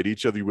player. I'm going to hit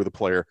each of you with a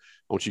player.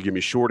 I want you to give me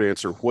a short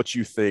answer, what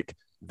you think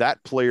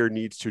that player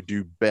needs to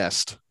do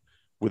best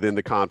within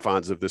the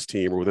confines of this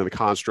team, or within the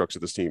constructs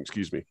of this team,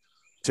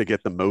 to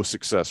get the most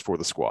success for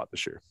the squad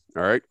this year.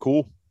 All right,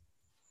 cool.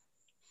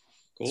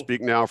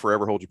 Speak now,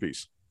 forever hold your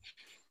peace.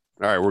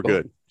 All right, we're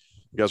good.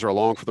 You guys are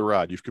along for the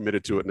ride. You've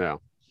committed to it now.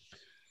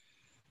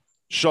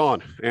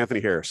 Sean,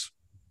 Anthony Harris.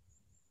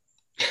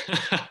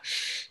 I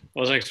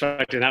wasn't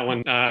expecting that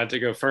one to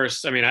go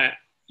first. I mean,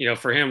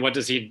 for him, what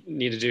does he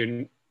need to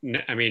do?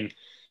 I mean,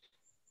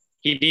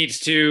 he needs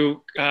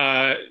to,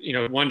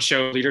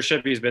 show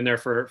leadership. He's been there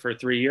for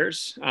 3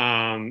 years.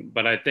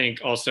 But I think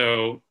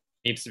also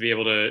needs to be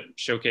able to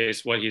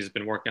showcase what he's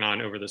been working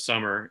on over the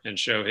summer and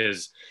show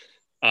his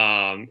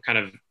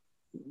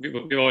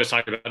we've always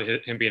talked about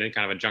him being a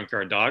kind of a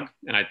junkyard dog.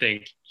 And I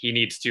think he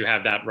needs to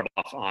have that rub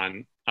off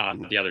on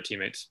the other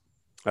teammates.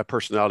 That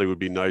personality would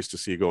be nice to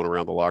see going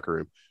around the locker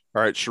room.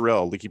 All right,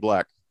 Sherelle, Leaky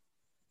Black.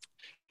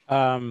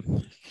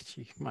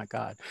 My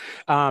God.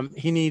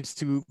 He needs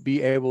to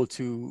be able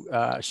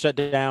to shut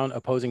down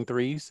opposing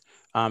threes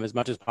as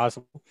much as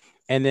possible.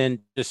 And then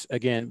just,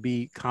 again,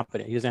 be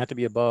competent. He doesn't have to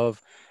be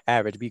above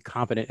average, be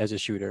competent as a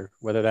shooter,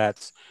 whether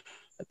that's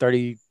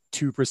 32%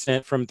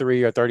 from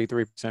three or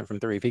 33% from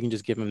three. If he can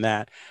just give him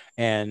that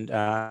and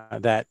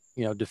that,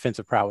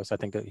 defensive prowess, I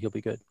think that he'll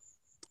be good.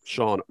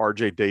 Sean,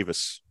 RJ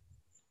Davis.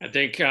 I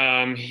think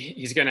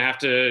he's going to have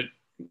to.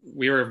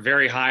 We were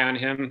very high on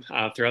him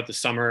throughout the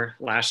summer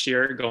last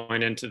year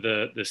going into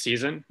the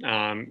season.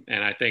 And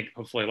I think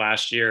hopefully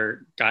last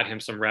year got him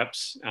some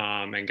reps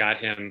and got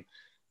him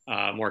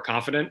more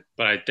confident.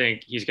 But I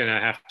think he's going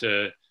to have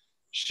to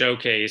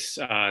showcase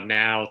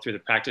now through the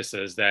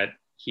practices that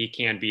he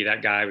can be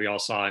that guy we all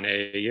saw in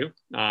AAU.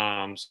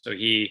 So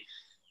he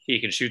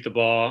can shoot the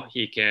ball.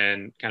 He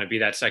can kind of be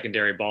that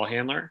secondary ball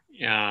handler,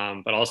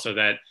 but also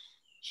that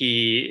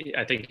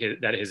I think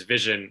that his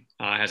vision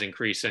has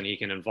increased and he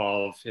can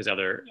involve his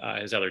other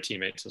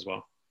teammates as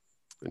well.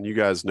 And you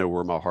guys know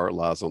where my heart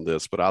lies on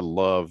this, but I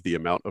love the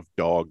amount of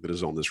dog that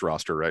is on this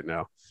roster right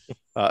now.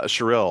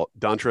 Sherelle,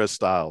 Dontrez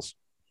Styles.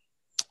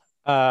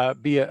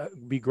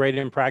 Be great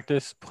in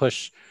practice,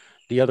 push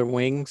the other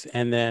wings,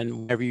 and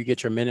then whenever you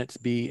get your minutes,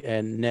 be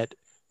a net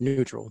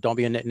neutral. Don't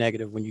be a net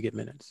negative when you get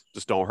minutes.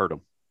 Just don't hurt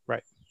them.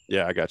 Right.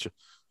 Yeah, I got you.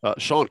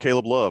 Sean,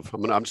 Caleb Love.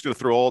 I'm just going to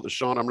throw all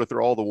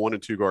the 1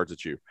 and 2 guards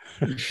at you.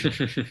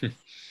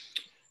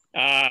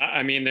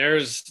 I mean,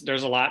 there's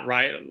a lot,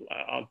 right?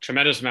 A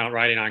tremendous amount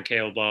riding on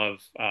Caleb Love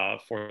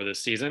for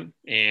this season.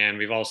 And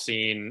we've all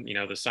seen,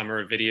 the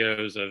summer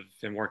videos of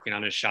him working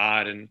on his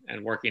shot and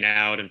working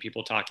out and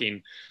people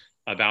talking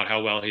about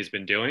how well he's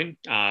been doing.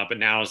 But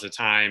now is the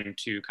time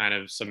to kind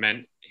of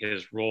cement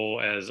his role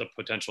as a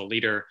potential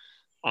leader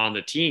on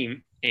the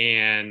team.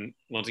 And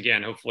once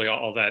again, hopefully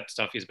all that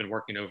stuff he's been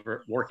working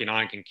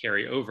on can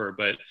carry over.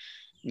 But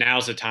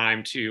now's the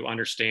time to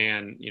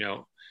understand,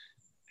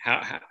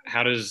 how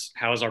has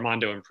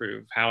Armando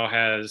improved? How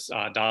has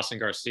Dawson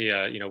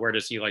Garcia, where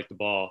does he like the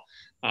ball?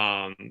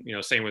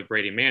 Same with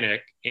Brady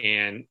Manick.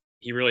 And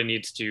he really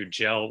needs to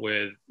gel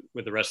with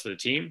the rest of the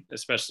team,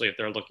 especially if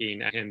they're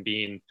looking at him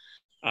being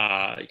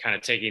kind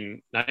of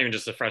taking not even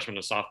just the freshman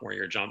to sophomore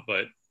year jump,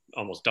 but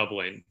almost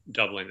doubling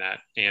that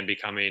and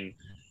becoming,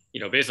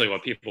 basically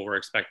what people were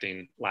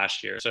expecting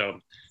last year. So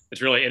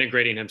it's really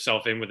integrating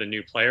himself in with the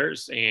new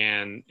players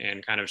and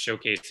kind of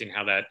showcasing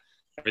how that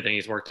everything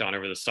he's worked on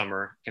over the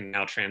summer can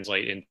now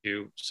translate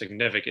into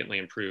significantly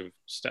improved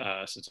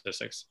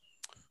statistics.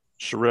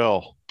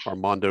 Sherelle,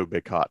 Armando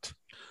Bacot.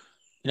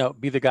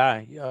 Be the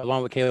guy.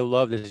 Along with Caleb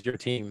Love, this is your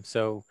team.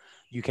 So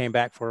you came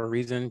back for a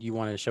reason. You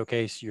want to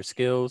showcase your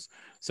skills.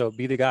 So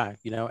be the guy,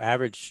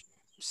 average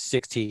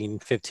 16,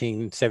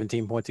 15,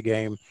 17 points a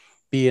game,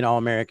 be an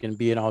All-American,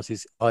 be an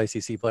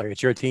All-ACC player.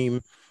 It's your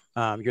team.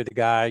 You're the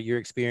guy, your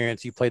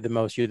experience, you played the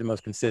most, you're the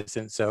most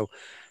consistent. So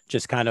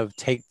just kind of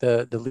take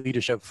the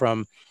leadership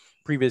from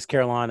previous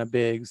Carolina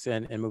bigs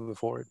and move it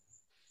forward.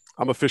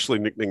 I'm officially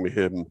nicknaming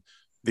him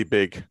the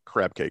Big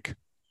Crab Cake.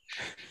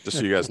 Just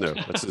so you guys know,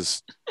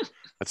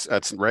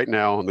 that's right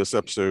now on this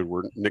episode,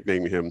 we're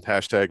nicknaming him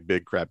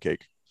 #Big Crab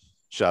Cake.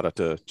 Shout out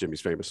to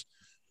Jimmy's Famous.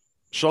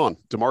 Sean,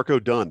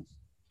 DeMarco Dunn.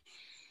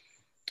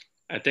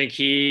 I think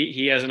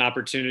he has an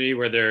opportunity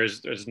where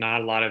there's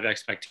not a lot of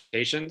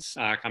expectations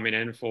coming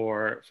in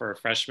for a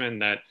freshman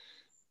that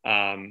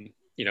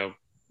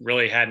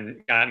really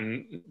hadn't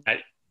gotten that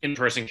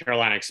in-person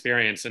Carolina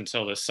experience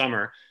until this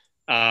summer.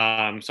 So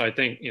I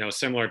think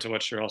similar to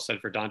what Sherelle said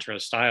for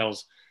Dontrez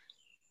Styles,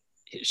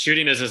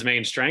 shooting is his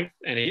main strength,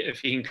 and if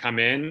he can come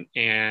in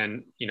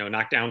and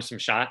knock down some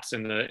shots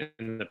in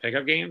the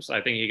pickup games,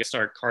 I think he can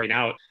start carving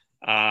out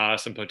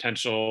some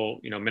potential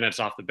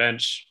minutes off the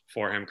bench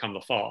for him come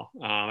the fall.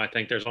 I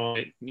think there's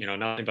only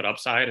nothing but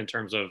upside in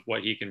terms of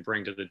what he can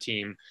bring to the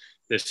team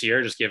this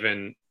year, just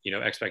given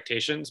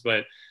expectations.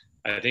 But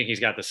I think he's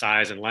got the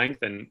size and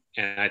length, and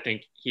I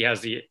think he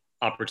has the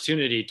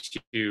opportunity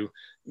to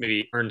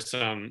maybe earn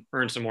some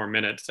more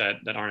minutes that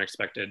aren't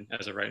expected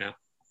as of right now.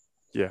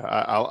 Yeah,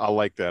 I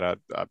like that.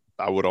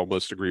 I would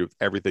almost agree with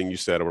everything you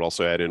said. I would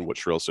also add in what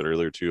Sherelle said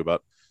earlier too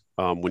about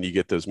when you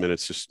get those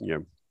minutes, just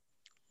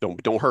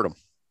don't hurt them.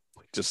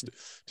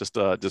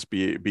 Just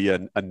be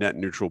a net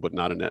neutral, but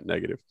not a net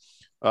negative.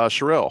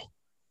 Sherelle,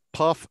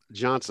 Puff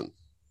Johnson.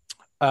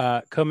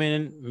 Come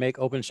in, make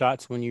open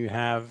shots when you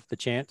have the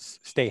chance,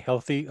 stay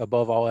healthy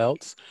above all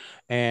else.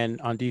 And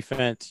on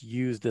defense,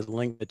 use the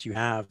length that you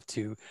have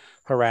to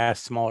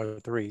harass smaller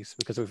threes,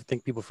 because I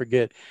think people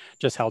forget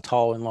just how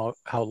tall and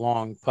how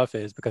long Puff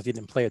is, because he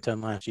didn't play a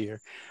ton last year.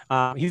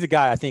 He's a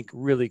guy I think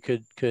really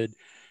could,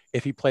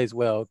 if he plays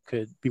well,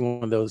 could be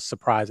one of those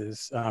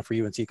surprises for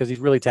UNC, because he's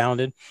really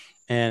talented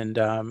and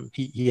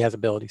he has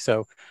ability.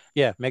 So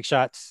yeah, make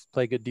shots,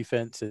 play good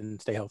defense,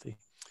 and stay healthy.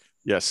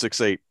 Yeah,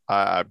 6'8".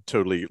 I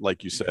totally,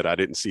 like you said, I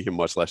didn't see him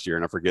much last year,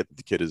 and I forget that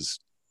the kid is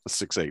a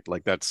 6'8".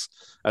 Like that's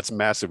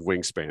massive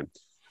wingspan.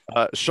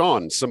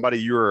 Sean, somebody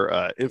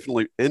you're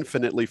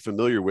infinitely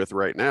familiar with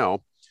right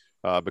now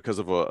because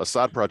of a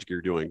side project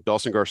you're doing,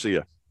 Dawson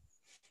Garcia.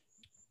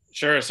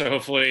 Sure. So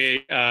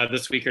hopefully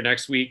this week or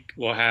next week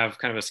we'll have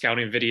kind of a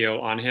scouting video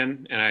on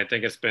him, and I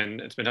think it's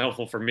been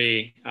helpful for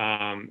me,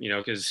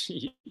 because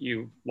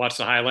you watch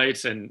the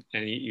highlights and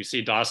you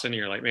see Dawson, and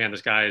you're like, man,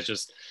 this guy is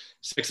just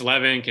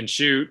 6'11", can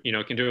shoot,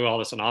 can do all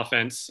this on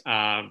offense.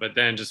 But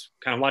then just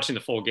kind of watching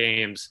the full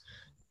games.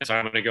 And so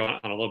I'm going to go on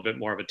a little bit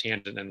more of a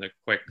tangent than the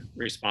quick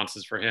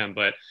responses for him.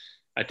 But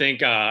I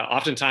think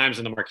oftentimes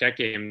in the Marquette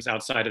games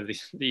outside of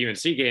the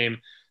UNC game,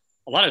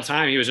 a lot of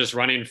time he was just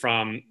running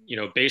from,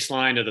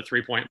 baseline to the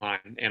 3-point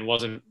line and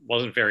wasn't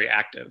very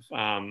active.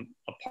 A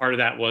part of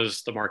that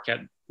was the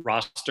Marquette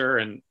roster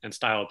and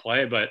style of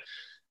play. But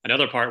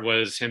another part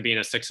was him being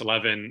a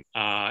 6'11",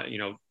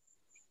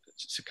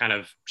 kind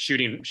of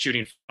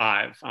shooting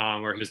five,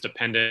 where he was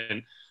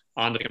dependent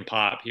on the pick and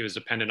pop. He was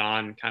dependent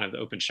on kind of the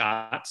open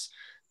shots.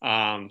 So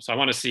I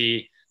want to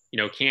see,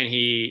 can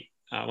he,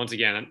 once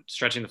again,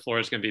 stretching the floor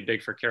is going to be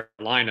big for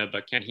Carolina,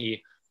 but can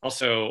he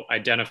also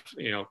identify,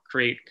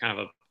 create kind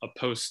of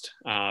post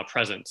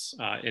presence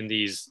in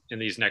these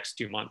next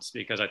 2 months,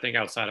 because I think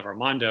outside of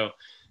Armando,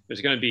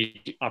 there's going to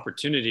be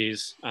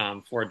opportunities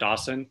for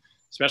Dawson,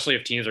 especially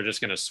if teams are just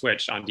going to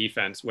switch on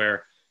defense,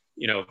 where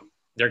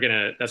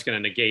that's going to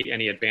negate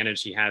any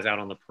advantage he has out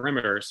on the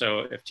perimeter.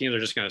 So if teams are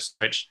just going to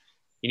switch,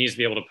 he needs to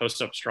be able to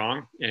post up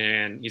strong,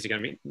 and he's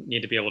going to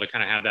need to be able to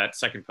kind of have that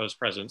second post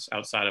presence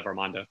outside of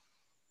Armando.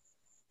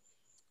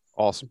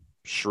 Awesome.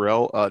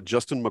 Sherelle,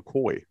 Justin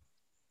McCoy.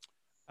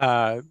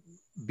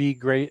 Be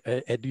great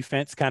at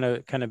defense, kind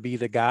of be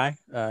the guy,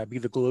 be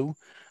the glue.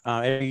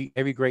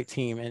 Every great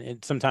team,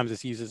 and sometimes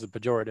it's used as a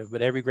pejorative,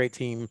 but every great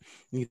team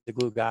needs a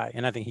glue guy,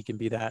 and I think he can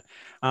be that.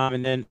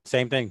 And then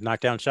same thing, knock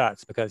down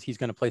shots, because he's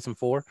going to play some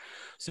four.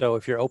 So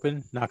if you're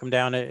open, knock him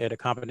down at a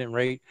competent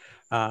rate,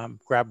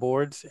 grab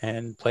boards,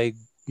 and play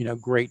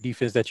great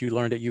defense that you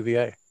learned at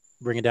UVA.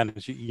 Bring it down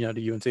to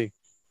to UNC.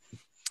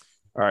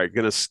 All right,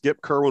 going to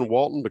skip Kerwin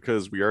Walton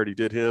because we already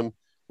did him,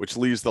 which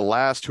leaves the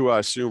last, who I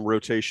assume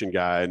rotation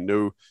guy, and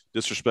no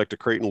disrespect to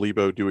Creighton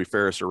Lebo, Dewey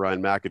Ferris, or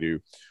Ryan McAdoo,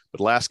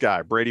 but last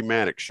guy, Brady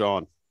Manick.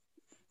 Sean.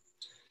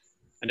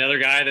 Another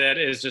guy that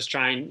is just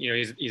trying,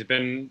 he's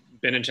been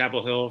in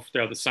Chapel Hill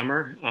throughout the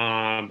summer,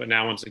 but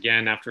now once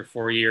again, after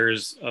 4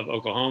 years of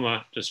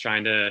Oklahoma, just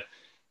trying to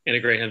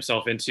integrate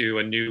himself into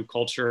a new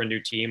culture, a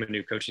new team, a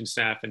new coaching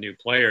staff, and new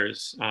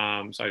players. So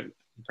I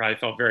probably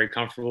felt very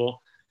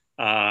comfortable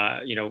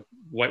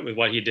with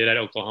what he did at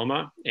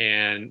Oklahoma,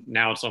 and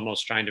now it's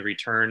almost trying to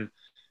return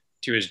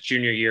to his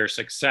junior year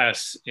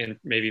success in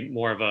maybe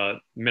more of a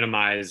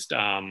minimized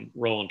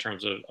role in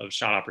terms of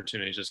shot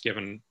opportunities, just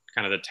given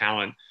kind of the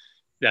talent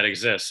that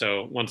exists.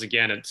 So once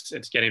again,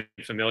 it's getting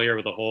familiar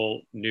with the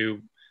whole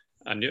new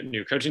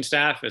coaching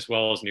staff as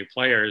well as new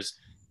players,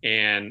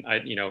 and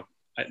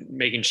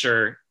making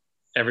sure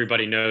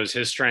everybody knows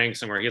his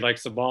strengths and where he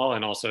likes the ball,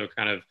 and also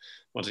kind of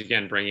once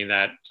again bringing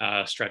that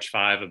stretch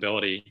five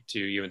ability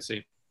to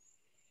UNC.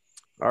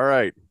 All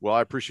right. Well,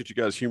 I appreciate you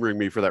guys humoring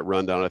me for that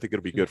rundown. I think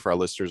it'll be good for our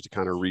listeners to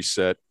kind of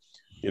reset,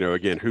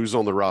 again, who's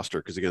on the roster.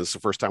 Because, again, it's the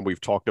first time we've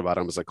talked about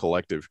them as a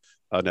collective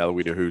now that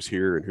we know who's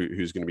here and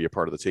who's going to be a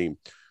part of the team.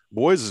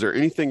 Boys, is there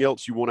anything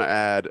else you want to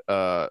add?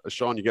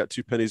 Sean, you got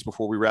 2 pennies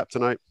before we wrap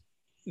tonight?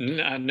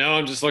 No,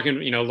 I'm just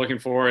looking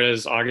forward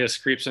as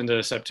August creeps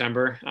into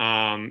September.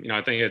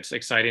 I think it's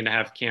exciting to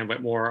have Cam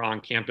Whitmore on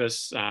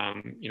campus.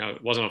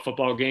 It wasn't a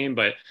football game,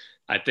 but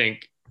I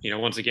think,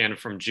 once again,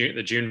 from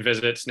the June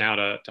visits now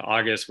to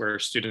August, where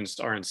students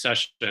are in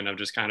session, of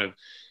just kind of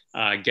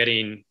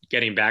getting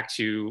back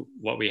to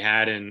what we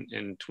had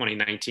in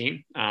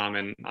 2019,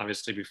 and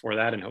obviously before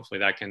that, and hopefully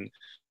that can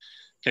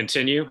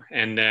continue.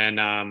 And then,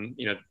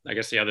 I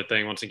guess the other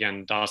thing, once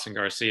again, Dawson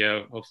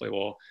Garcia, hopefully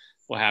we'll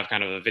have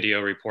kind of a video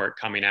report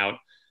coming out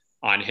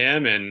on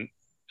him. And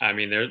I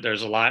mean,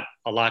 there's a lot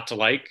to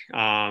like,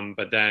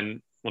 but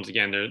then once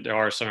again, there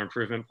are some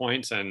improvement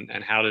points, and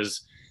how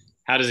does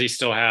he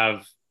still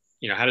have,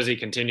 how does he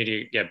continue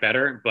to get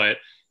better? But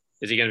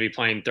is he going to be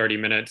playing 30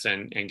 minutes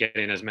and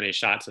getting as many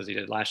shots as he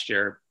did last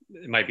year?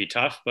 It might be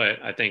tough,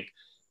 but I think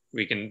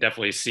we can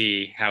definitely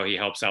see how he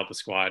helps out the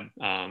squad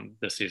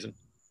this season.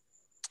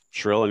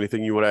 Sherelle,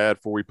 anything you want to add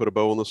before we put a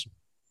bow on this?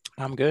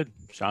 I'm good.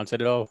 Sean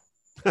said it all.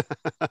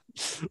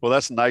 Well,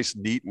 that's nice,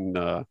 neat,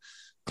 and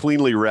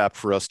cleanly wrapped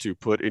for us to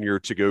put in your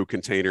to-go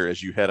container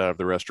as you head out of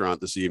the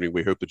restaurant this evening.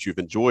 We hope that you've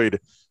enjoyed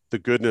the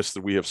goodness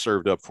that we have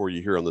served up for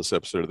you here on this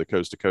episode of the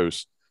Coast to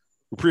Coast.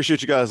 We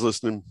appreciate you guys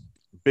listening.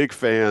 Big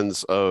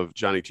fans of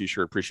Johnny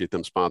T-Shirt. Appreciate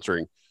them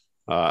sponsoring.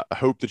 I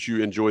hope that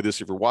you enjoy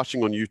this. If you're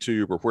watching on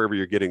YouTube or wherever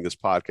you're getting this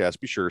podcast,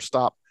 be sure to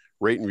stop,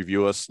 rate, and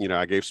review us.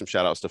 I gave some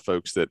shout outs to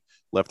folks that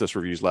left us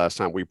reviews last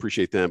time. We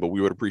appreciate them, but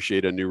we would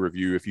appreciate a new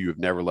review if you have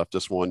never left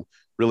us one.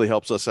 Really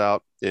helps us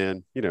out.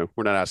 And,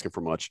 we're not asking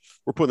for much.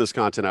 We're putting this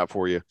content out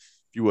for you.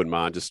 If you wouldn't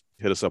mind, just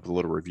hit us up with a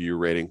little review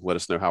rating. Let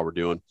us know how we're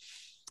doing.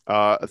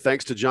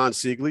 Thanks to John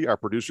Siegley, our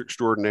producer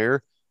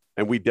extraordinaire.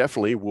 And we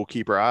definitely will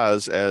keep our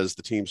eyes as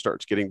the team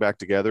starts getting back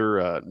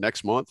together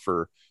next month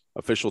for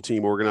official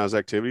team organized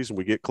activities. And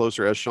we get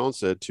closer, as Sean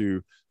said,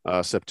 to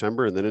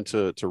September and then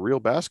into real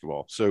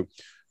basketball. So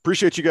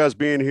appreciate you guys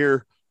being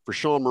here. For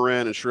Sean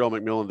Moran and Sherelle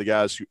McMillan, the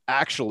guys who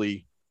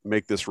actually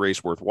make this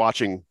race worth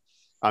watching,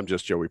 I'm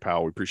just Joey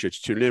Powell. We appreciate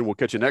you tuning in. We'll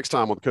catch you next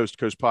time on the Coast to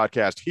Coast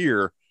podcast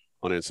here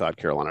on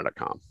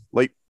InsideCarolina.com.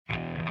 Late.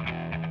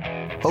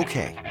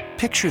 Okay,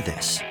 picture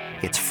this.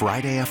 It's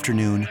Friday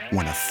afternoon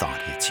when a thought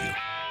hits you.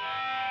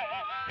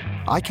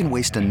 I can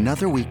waste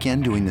another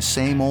weekend doing the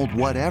same old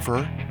whatever,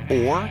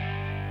 or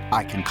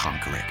I can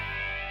conquer it.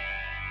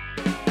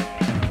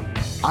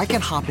 I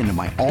can hop into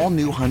my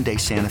all-new Hyundai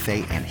Santa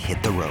Fe and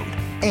hit the road.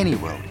 Any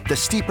road. The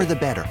steeper, the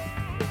better.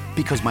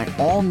 Because my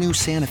all-new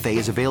Santa Fe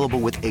is available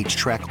with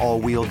H-Track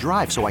all-wheel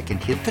drive, so I can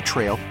hit the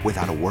trail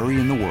without a worry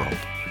in the world.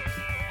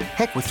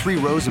 Heck, with 3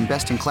 rows and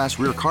best-in-class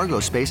rear cargo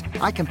space,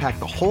 I can pack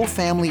the whole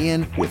family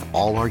in with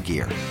all our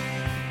gear.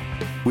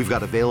 We've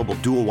got available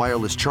dual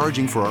wireless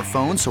charging for our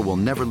phones, so we'll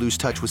never lose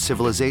touch with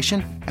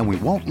civilization, and we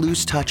won't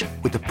lose touch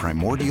with the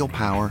primordial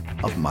power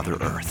of Mother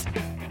Earth.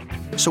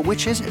 So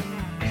which is it?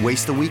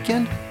 Waste the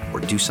weekend or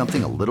do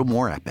something a little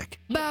more epic?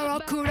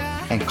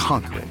 and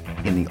conquer it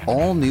in the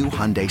all-new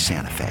Hyundai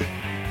Santa Fe.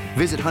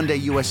 Visit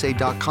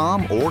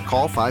HyundaiUSA.com or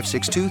call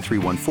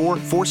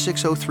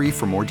 562-314-4603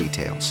 for more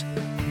details.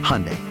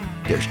 Hyundai,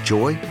 there's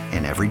joy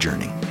in every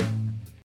journey.